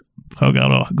 Frågar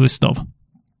då Gustav.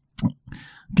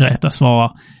 Greta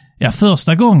svarar, ja,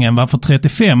 första gången var för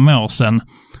 35 år sedan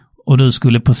och du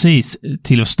skulle precis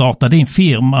till att starta din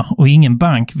firma och ingen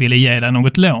bank ville ge dig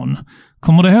något lån.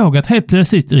 Kommer du ihåg att helt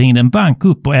plötsligt ringde en bank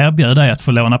upp och erbjöd dig att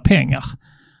få låna pengar?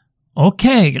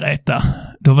 Okej, Greta,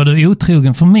 då var du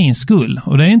otrogen för min skull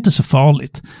och det är inte så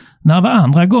farligt. När var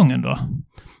andra gången då?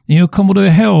 Jo, kommer du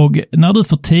ihåg när du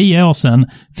för 10 år sedan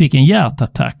fick en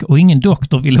hjärtattack och ingen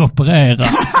doktor ville operera?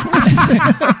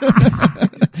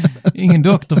 Ingen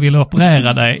doktor ville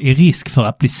operera dig i risk för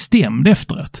att bli stämd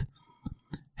efteråt.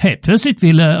 Helt plötsligt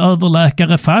ville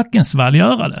överläkare Falkensvall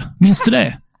göra det. Minns du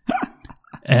det?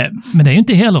 Men det är ju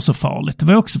inte heller så farligt. Det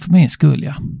var också för min skull,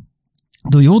 ja.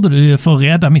 Då gjorde du det för att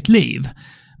rädda mitt liv.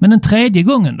 Men den tredje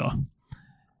gången då?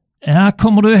 Ja,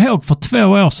 kommer du ihåg för 2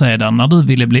 år sedan när du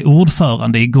ville bli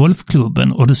ordförande i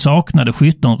golfklubben och du saknade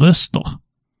 17 röster?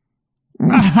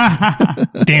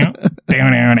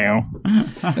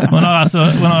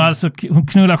 Hon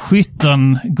knullar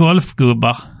 17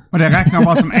 golfgubbar. Och det räknar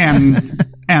bara som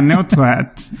en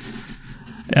otrohet.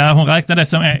 Ja, hon räknade det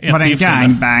som ett. Var det en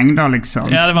gangbang då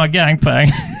liksom? Ja, det var en gangbang.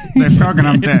 Det är frågan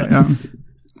om det, ja.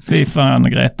 Fy fan,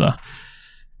 Greta.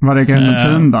 Var det Greta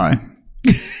Thunberg?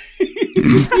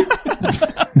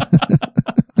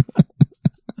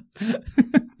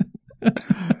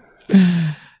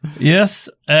 Yes.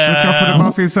 Då kanske det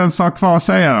bara finns en sak kvar att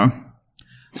säga.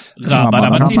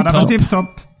 Rabba-dabba-tipp-topp.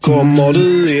 Kommer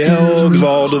du ihåg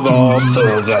var du var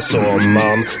förra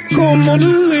sommaren? Kommer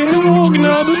du ihåg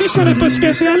när du lyssnade på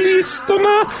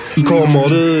specialisterna? Kommer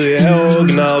du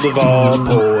ihåg när du var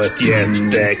på ett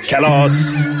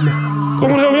jättekalas?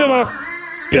 Kommer du ihåg det, va?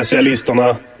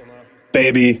 Specialisterna,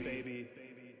 baby.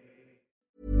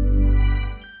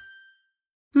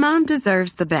 Mom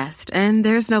deserves the best, and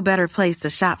there's no better place to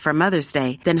shop for Mother's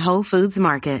Day than Whole Foods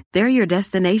Market. They're your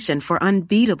destination for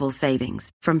unbeatable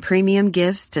savings, from premium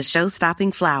gifts to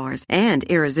show-stopping flowers and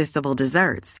irresistible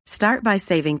desserts. Start by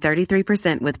saving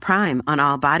 33% with Prime on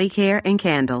all body care and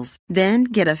candles. Then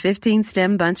get a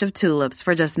 15-stem bunch of tulips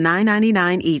for just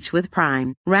 $9.99 each with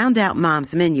Prime. Round out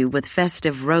Mom's menu with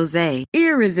festive rosé,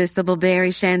 irresistible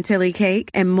berry chantilly cake,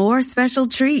 and more special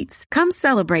treats. Come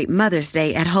celebrate Mother's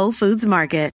Day at Whole Foods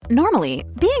Market. Normally,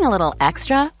 being a little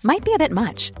extra might be a bit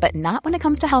much, but not when it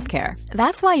comes to healthcare.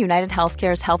 That's why United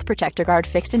Healthcare's Health Protector Guard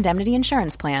fixed indemnity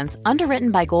insurance plans, underwritten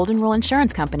by Golden Rule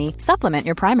Insurance Company, supplement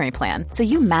your primary plan so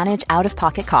you manage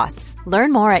out-of-pocket costs.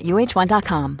 Learn more at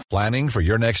uh1.com. Planning for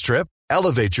your next trip?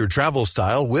 Elevate your travel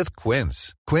style with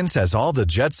Quince. Quince has all the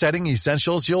jet-setting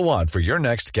essentials you'll want for your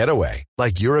next getaway,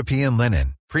 like European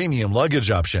linen, premium luggage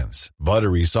options,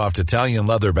 buttery soft Italian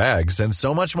leather bags, and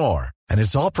so much more. And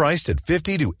it's all priced at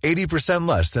 50 to 80%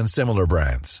 less than similar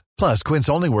brands. Plus, Quince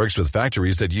only works with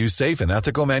factories that use safe and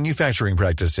ethical manufacturing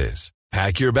practices.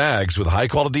 Pack your bags with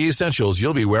high-quality essentials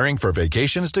you'll be wearing for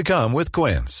vacations to come with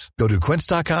Quince. Go to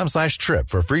quince.com/trip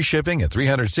for free shipping and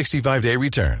 365-day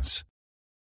returns.